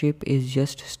relationship is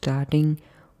just starting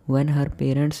when her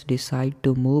parents decide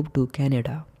to move to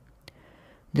Canada.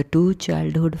 The two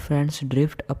childhood friends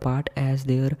drift apart as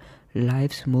their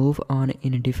lives move on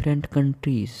in different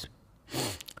countries.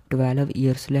 12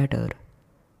 years later,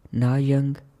 Na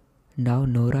Young, now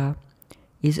Nora,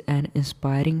 is an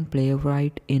inspiring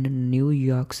playwright in New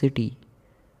York City.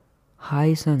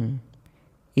 Hae Sung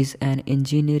is an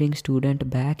engineering student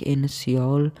back in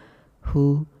Seoul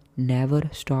who never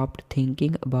stopped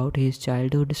thinking about his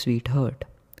childhood sweetheart.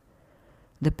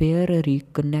 The pair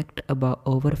reconnect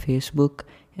over Facebook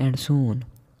and soon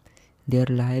their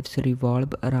lives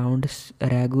revolve around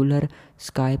regular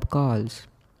Skype calls.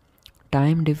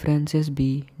 Time differences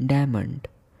be damned.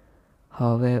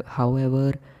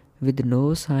 However, with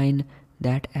no sign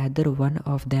that either one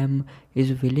of them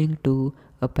is willing to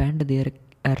upend their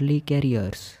early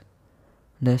careers,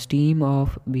 the stream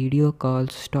of video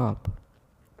calls stop.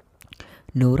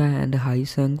 Nora and Hae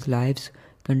Sung's lives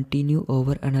continue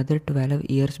over another 12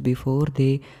 years before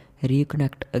they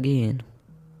reconnect again.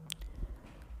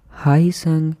 Hae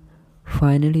Sung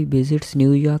finally visits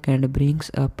New York and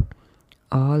brings up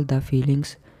all the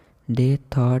feelings they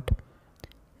thought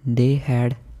they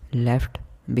had left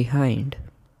behind.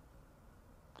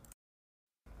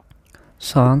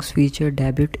 Song's feature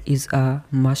debut is a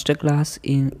masterclass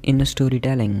in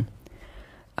storytelling.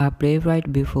 A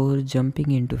playwright before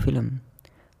jumping into film.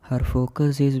 Her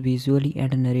focus is visually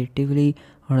and narratively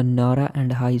on Nora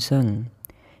and Hae Sung,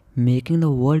 making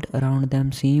the world around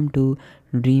them seem to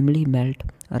dreamily melt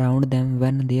around them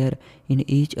when they are in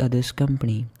each other's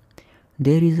company.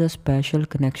 There is a special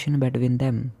connection between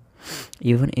them,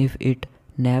 even if it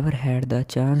never had the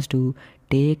chance to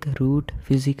take root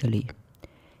physically.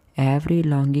 Every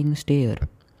longing stare,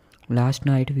 last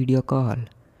night video call,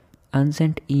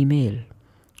 unsent email,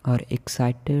 or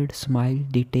excited smile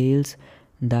details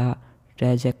the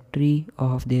trajectory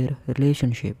of their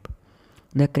relationship.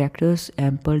 The characters'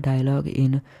 ample dialogue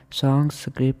in song's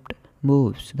script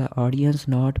moves the audience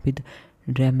not with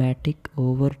dramatic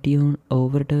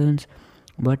overturns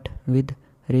but with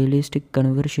realistic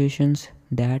conversations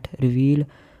that reveal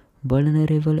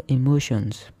vulnerable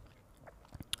emotions.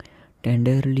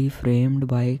 Tenderly framed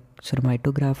by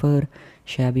cinematographer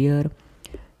Shabier,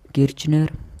 Kirchner,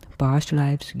 Past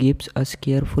Lives gives us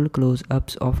careful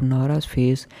close-ups of Nora's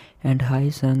face and Hae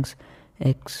Sung's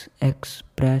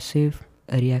expressive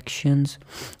reactions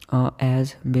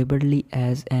as vividly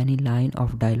as any line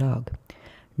of dialogue.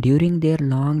 During their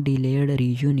long delayed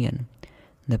reunion,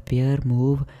 the pair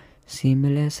move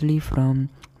seamlessly from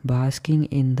basking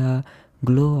in the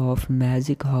glow of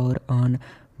magic hour on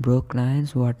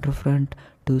Brooklyn's waterfront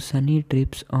to sunny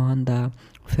trips on the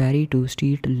ferry to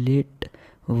street lit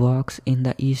walks in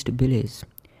the East Village.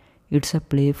 It's a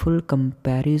playful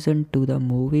comparison to the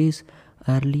movie's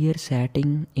earlier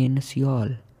setting in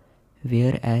Seoul,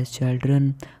 where as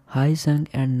children Hae-sung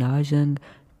and Na-jung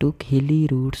took hilly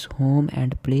routes home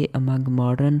and play among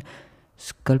modern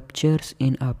sculptures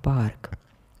in a park.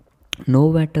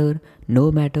 No matter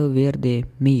where they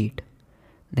meet,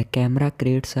 the camera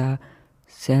creates a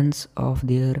sense of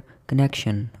their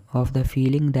connection, of the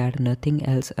feeling that nothing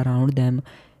else around them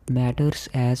matters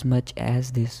as much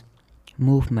as this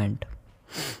movement.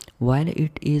 While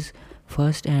it is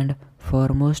first and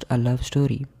foremost a love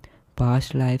story,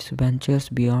 Past Lives ventures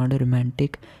beyond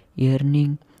romantic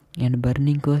yearning and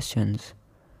burning questions.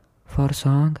 For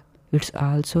Song, it's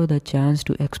also the chance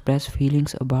to express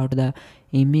feelings about the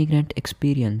immigrant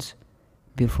experience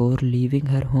before leaving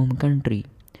her home country.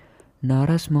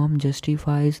 Nora's mom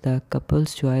justifies the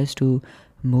couple's choice to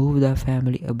move the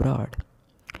family abroad.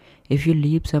 If you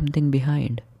leave something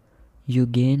behind, you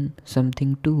gain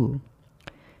something too.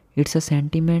 It's a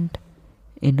sentiment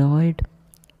enjoyed,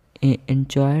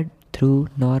 enjoyed through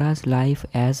Nora's life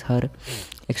as her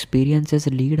experiences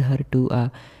lead her to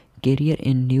a career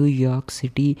in New York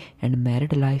City and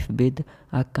married life with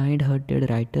a kind-hearted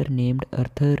writer named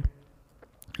Arthur.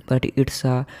 But it's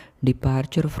a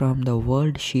departure from the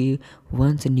world she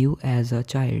once knew as a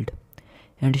child,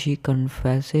 and she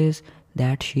confesses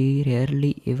that she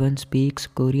rarely even speaks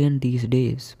Korean these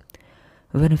days.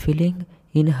 When filling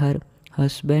in her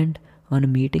husband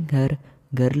on meeting her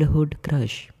girlhood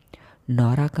crush,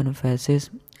 Nora confesses,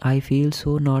 I feel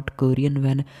so not Korean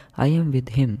when I am with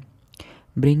him,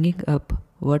 bringing up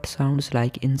what sounds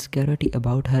like insecurity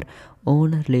about her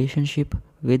own relationship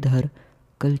with her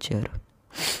culture.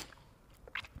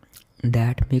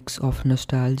 That mix of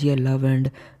nostalgia, love,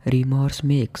 and remorse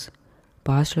makes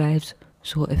Past Lives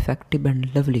so effective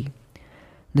and lovely.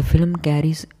 The film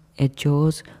carries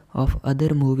echoes of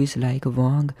other movies like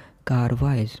Wong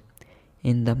Kar-wai's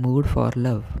In the Mood for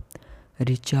Love,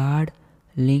 Richard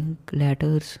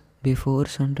Linklater's Before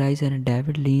Sunrise, and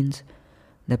David Lean's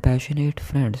The Passionate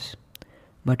Friends.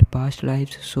 But Past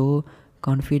Lives so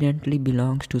confidently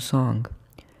belongs to Song.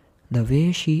 The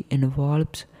way she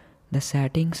involves the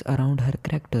settings around her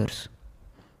characters,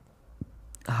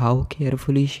 how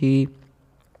carefully she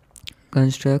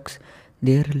constructs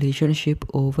their relationship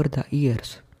over the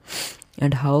years,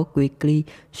 and how quickly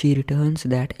she returns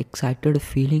that excited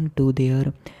feeling to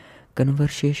their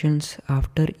conversations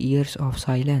after years of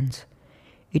silence.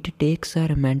 It takes a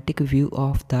romantic view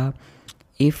of the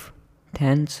if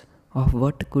thens of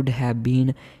what could have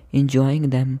been,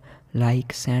 enjoying them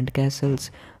like sandcastles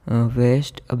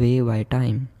washed away by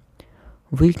time.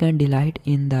 We can delight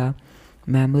in the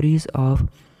memories of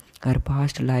our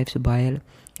past lives while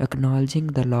acknowledging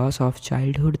the loss of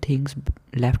childhood things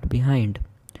left behind,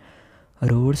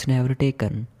 roads never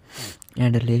taken,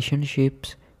 and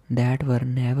relationships that were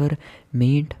never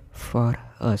meant for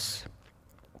us.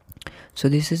 So,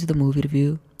 this is the movie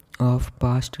review of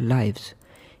Past Lives.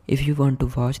 If you want to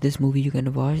watch this movie, you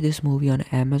can watch this movie on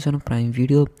Amazon Prime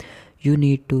Video. You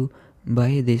need to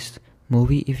buy this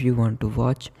movie if you want to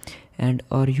watch, and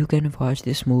or you can watch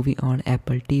this movie on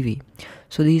Apple TV.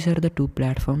 So these are the two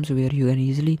platforms where you can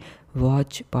easily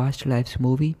watch Past Lives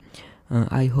movie.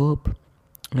 I hope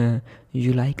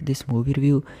you like this movie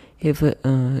review. If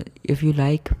you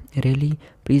like, really,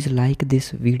 please like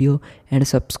this video and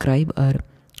subscribe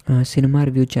our cinema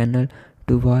review channel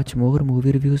to watch more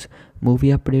movie reviews, movie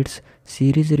updates,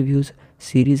 series reviews,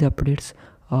 series updates,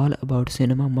 all about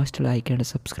cinema. Must like and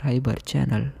subscribe our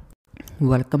channel.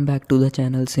 Welcome back to the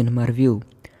channel Cinema Review.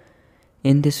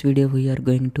 In this video we are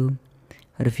going to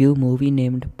review movie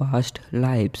named Past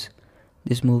Lives.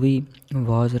 This movie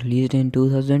was released in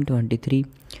 2023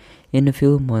 in a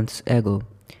few months ago.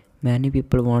 Many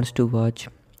people wants to watch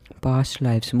Past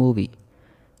Lives movie,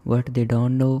 but they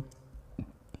don't know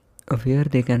where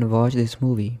they can watch this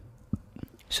movie.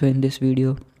 So in this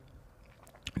video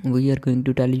we are going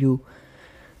to tell you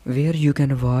where you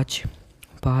can watch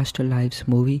Past Lives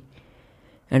movie,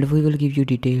 and we will give you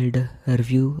detailed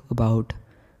review about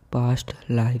Past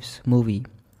Lives movie.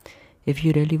 If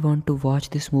you really want to watch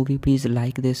this movie, please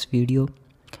like this video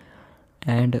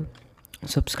and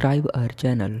subscribe our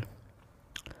channel.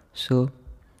 So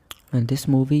this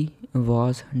movie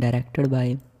was directed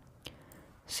by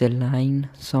Celine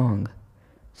Song,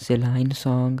 Celine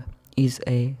Song is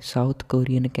a South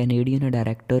Korean Canadian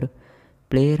director,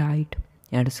 playwright,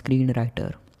 and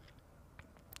screenwriter.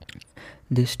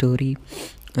 This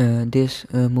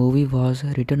movie was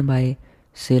written by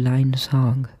Celine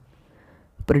Song,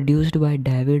 produced by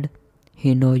David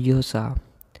Hinojosa,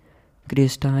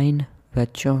 Christine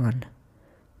Vachon,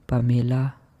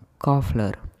 Pamela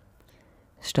Koffler,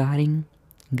 starring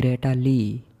Greta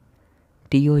Lee,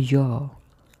 Teo Yoo,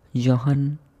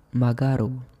 Johan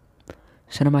Magaro.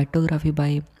 Cinematography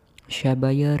by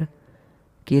Shabier,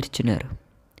 Kirchner.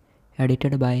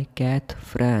 Edited by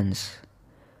Fraase.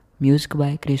 Music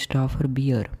by Christopher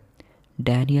Beer,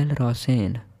 Daniel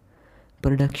Rosen.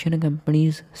 Production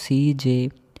companies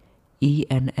CJENM,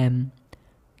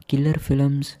 Killer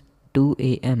Films,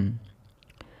 2AM.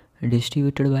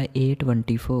 Distributed by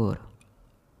A24.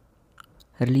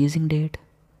 Releasing date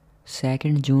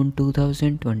 2nd June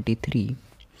 2023.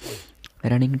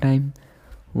 Running time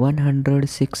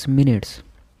 106 minutes.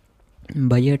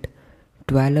 Budget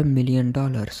 $12 million.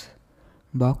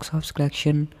 Box office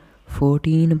collection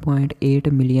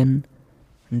 $14.8 million.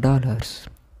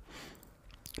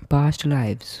 Past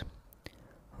lives.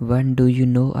 When do you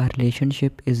know a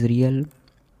relationship is real?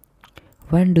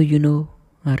 When do you know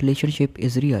a relationship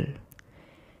is real?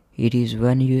 It is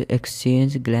when you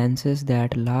exchange glances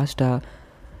that last a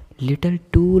little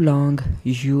too long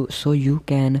so you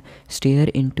can stare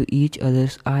into each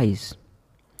other's eyes.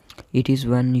 It is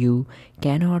when you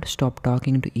cannot stop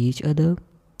talking to each other.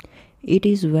 It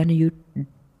is when you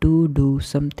two do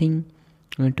something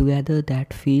together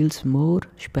that feels more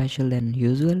special than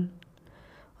usual.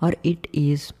 Or it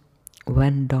is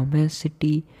when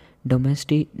domesticity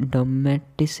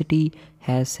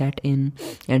has set in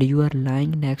and you are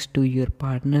lying next to your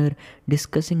partner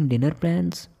discussing dinner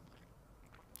plans.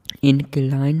 In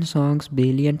Celine Song's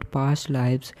brilliant past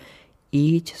lives,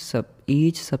 each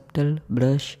subtle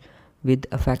brush with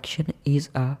affection is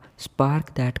a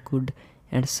spark that could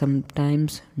and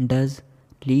sometimes does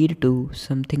lead to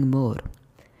something more.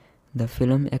 The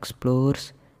film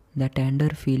explores the tender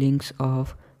feelings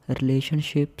of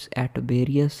relationships at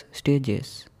various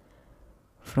stages,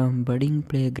 from budding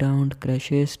playground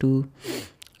crushes to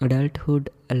adulthood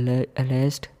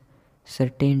alleged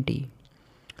certainty.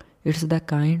 It's the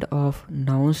kind of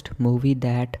nuanced movie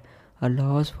that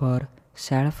allows for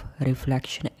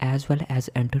self-reflection as well as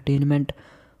entertainment,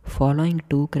 following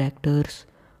two characters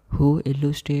who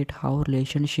illustrate how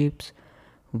relationships,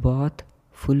 both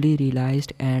fully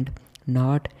realized and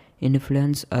not,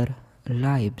 influence our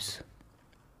lives.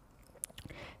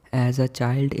 As a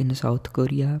child in South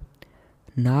Korea,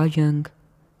 Na Young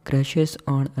crushes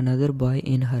on another boy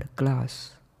in her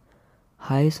class.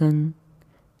 Hae Sung.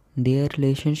 Their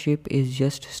relationship is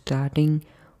just starting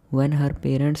when her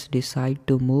parents decide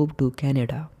to move to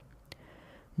Canada.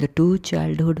 The two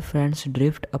childhood friends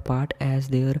drift apart as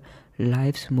their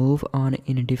lives move on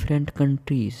in different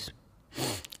countries.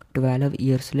 12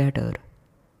 years later,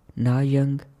 Na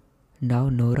Young, now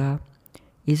Nora,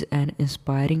 is an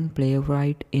inspiring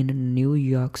playwright in New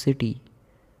York City.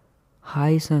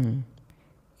 Hae Sung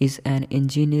is an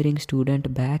engineering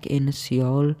student back in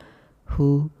Seoul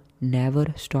who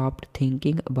never stopped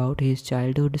thinking about his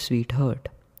childhood sweetheart.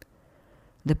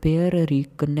 The pair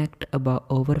reconnect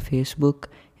over Facebook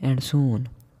and soon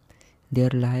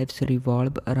their lives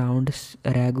revolve around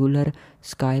regular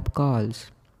Skype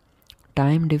calls.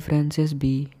 Time differences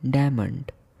be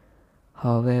damned.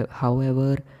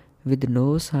 However, with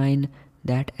no sign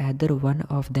that either one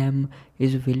of them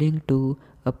is willing to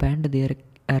upend their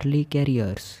early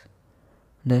careers,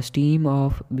 the stream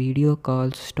of video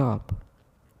calls stop.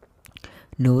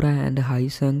 Nora and Hae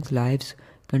Sung's lives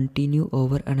continue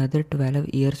over another 12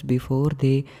 years before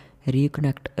they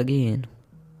reconnect again.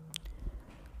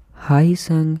 Hae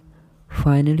Sung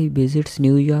finally visits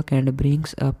New York and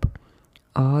brings up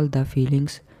all the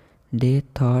feelings they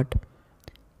thought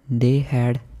they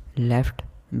had left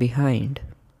behind.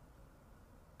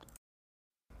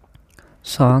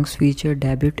 Song's feature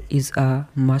debut is a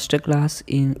masterclass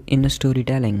in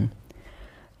storytelling.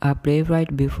 A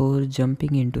playwright before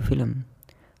jumping into film,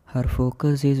 her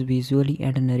focus is visually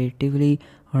and narratively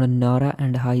on Nora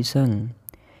and Hae Sung,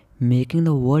 making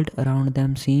the world around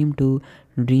them seem to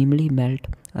dreamily melt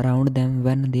around them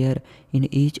when they are in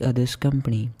each other's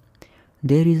company.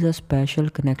 There is a special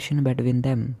connection between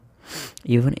them,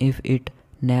 even if it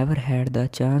never had the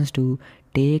chance to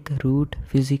take root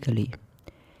physically.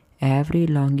 Every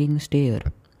longing stare,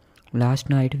 last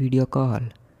night video call,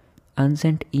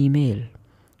 unsent email,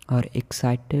 or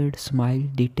excited smile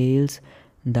details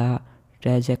the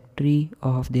trajectory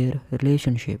of their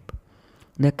relationship.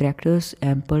 The characters'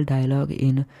 ample dialogue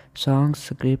in song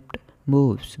script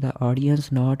moves the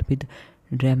audience not with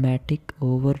dramatic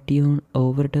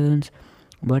overtones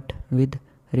but with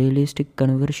realistic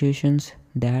conversations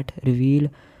that reveal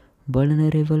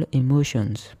vulnerable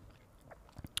emotions.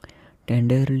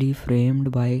 Tenderly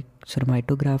framed by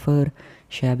cinematographer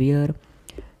Shabier,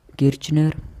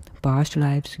 Kirchner, Past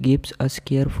Lives gives us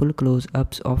careful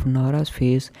close-ups of Nora's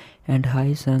face and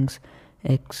Hai-sung's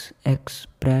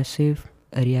expressive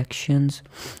reactions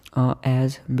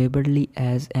as vividly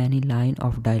as any line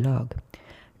of dialogue.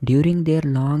 During their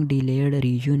long-delayed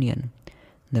reunion,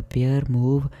 the pair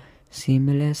move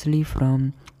seamlessly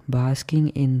from basking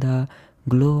in the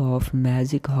glow of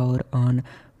magic hour on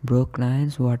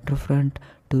Brooklyn's waterfront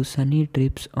to sunny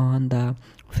trips on the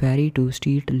ferry to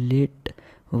street-lit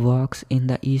walks in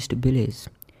the East Village.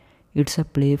 It's a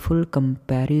playful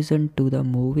comparison to the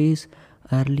movie's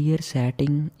earlier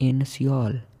setting in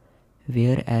Seoul,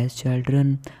 where as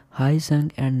children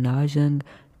Hae-sung and Na-jung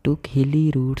took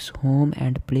hilly routes home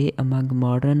and play among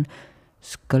modern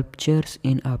sculptures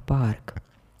in a park.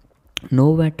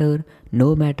 No matter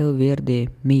where they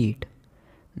meet,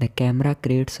 the camera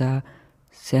creates a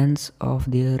sense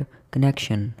of their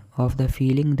connection, of the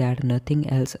feeling that nothing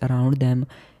else around them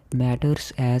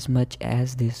matters as much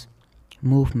as this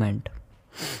movement.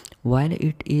 While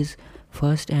it is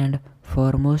first and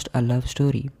foremost a love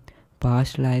story,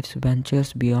 Past Lives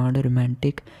ventures beyond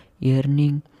romantic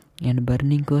yearning and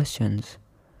burning questions.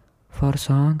 For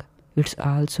Song, it's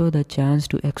also the chance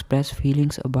to express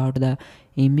feelings about the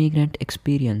immigrant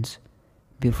experience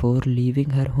before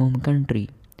leaving her home country.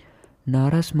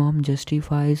 Nora's mom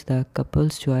justifies the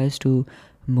couple's choice to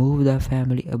move the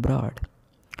family abroad.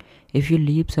 If you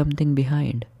leave something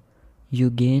behind, you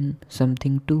gain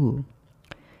something too.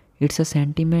 It's a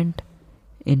sentiment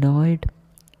enjoyed,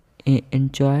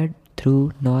 enjoyed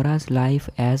through Nora's life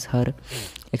as her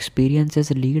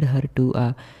experiences lead her to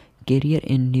a career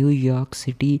in New York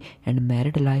City and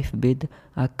married life with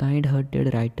a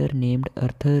kind-hearted writer named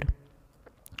Arthur.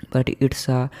 But it's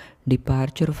a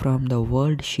departure from the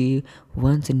world she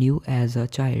once knew as a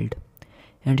child,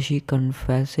 and she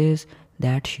confesses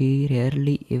that she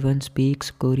rarely even speaks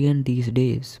Korean these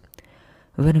days.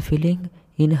 When filling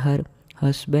in her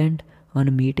husband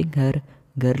on meeting her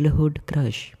girlhood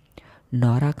crush,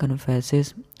 Nora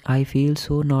confesses, I feel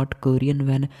so not Korean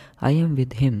when I am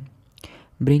with him,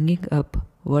 bringing up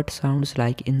what sounds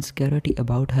like insecurity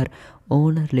about her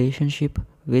own relationship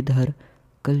with her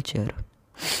culture.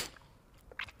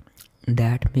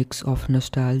 That mix of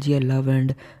nostalgia, love,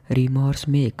 and remorse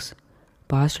makes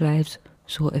Past Lives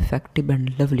so effective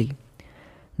and lovely.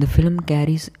 The film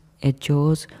carries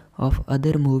echoes of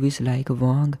other movies like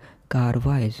Wong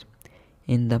Kar-wai's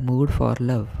In the Mood for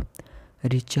Love,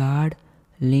 Richard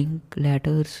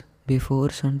Linklater's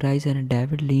Before Sunrise, and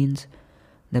David Lean's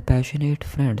The Passionate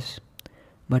Friends.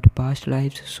 But Past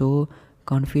Lives so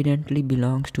confidently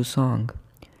belongs to Song.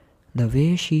 The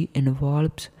way she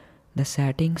involves the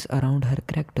settings around her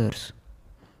characters,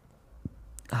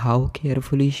 how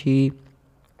carefully she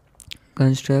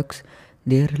constructs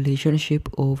their relationship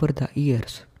over the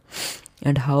years,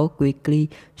 and how quickly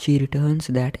she returns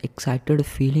that excited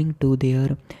feeling to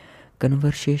their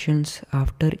conversations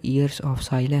after years of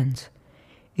silence.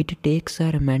 It takes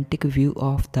a romantic view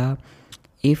of the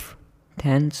if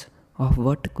thens of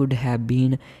what could have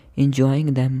been,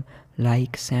 enjoying them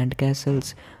like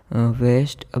sandcastles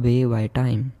washed away by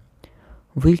time.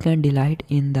 We can delight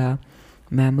in the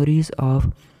memories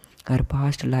of our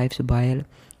past lives while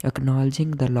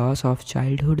acknowledging the loss of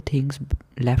childhood things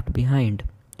left behind,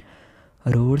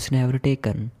 roads never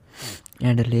taken,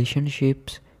 and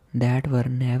relationships that were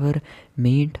never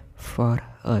meant for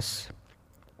us.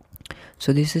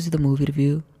 So, this is the movie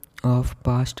review of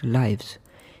Past Lives.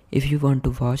 If you want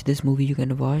to watch this movie, you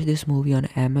can watch this movie on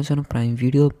Amazon Prime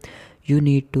Video. You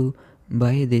need to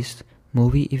buy this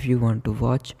movie if you want to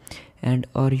watch, and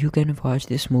or you can watch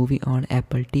this movie on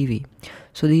Apple TV.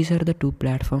 So these are the two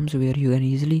platforms where you can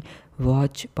easily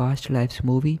watch Past Lives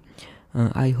movie.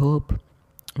 I hope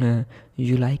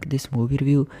you like this movie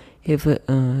review. If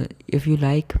you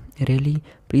like, really,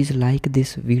 please like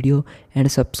this video and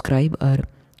subscribe our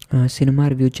cinema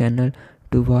review channel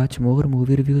to watch more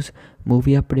movie reviews,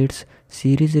 movie updates,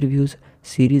 series reviews,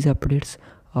 series updates,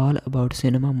 all about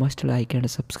cinema. Must like and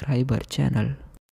subscribe our channel.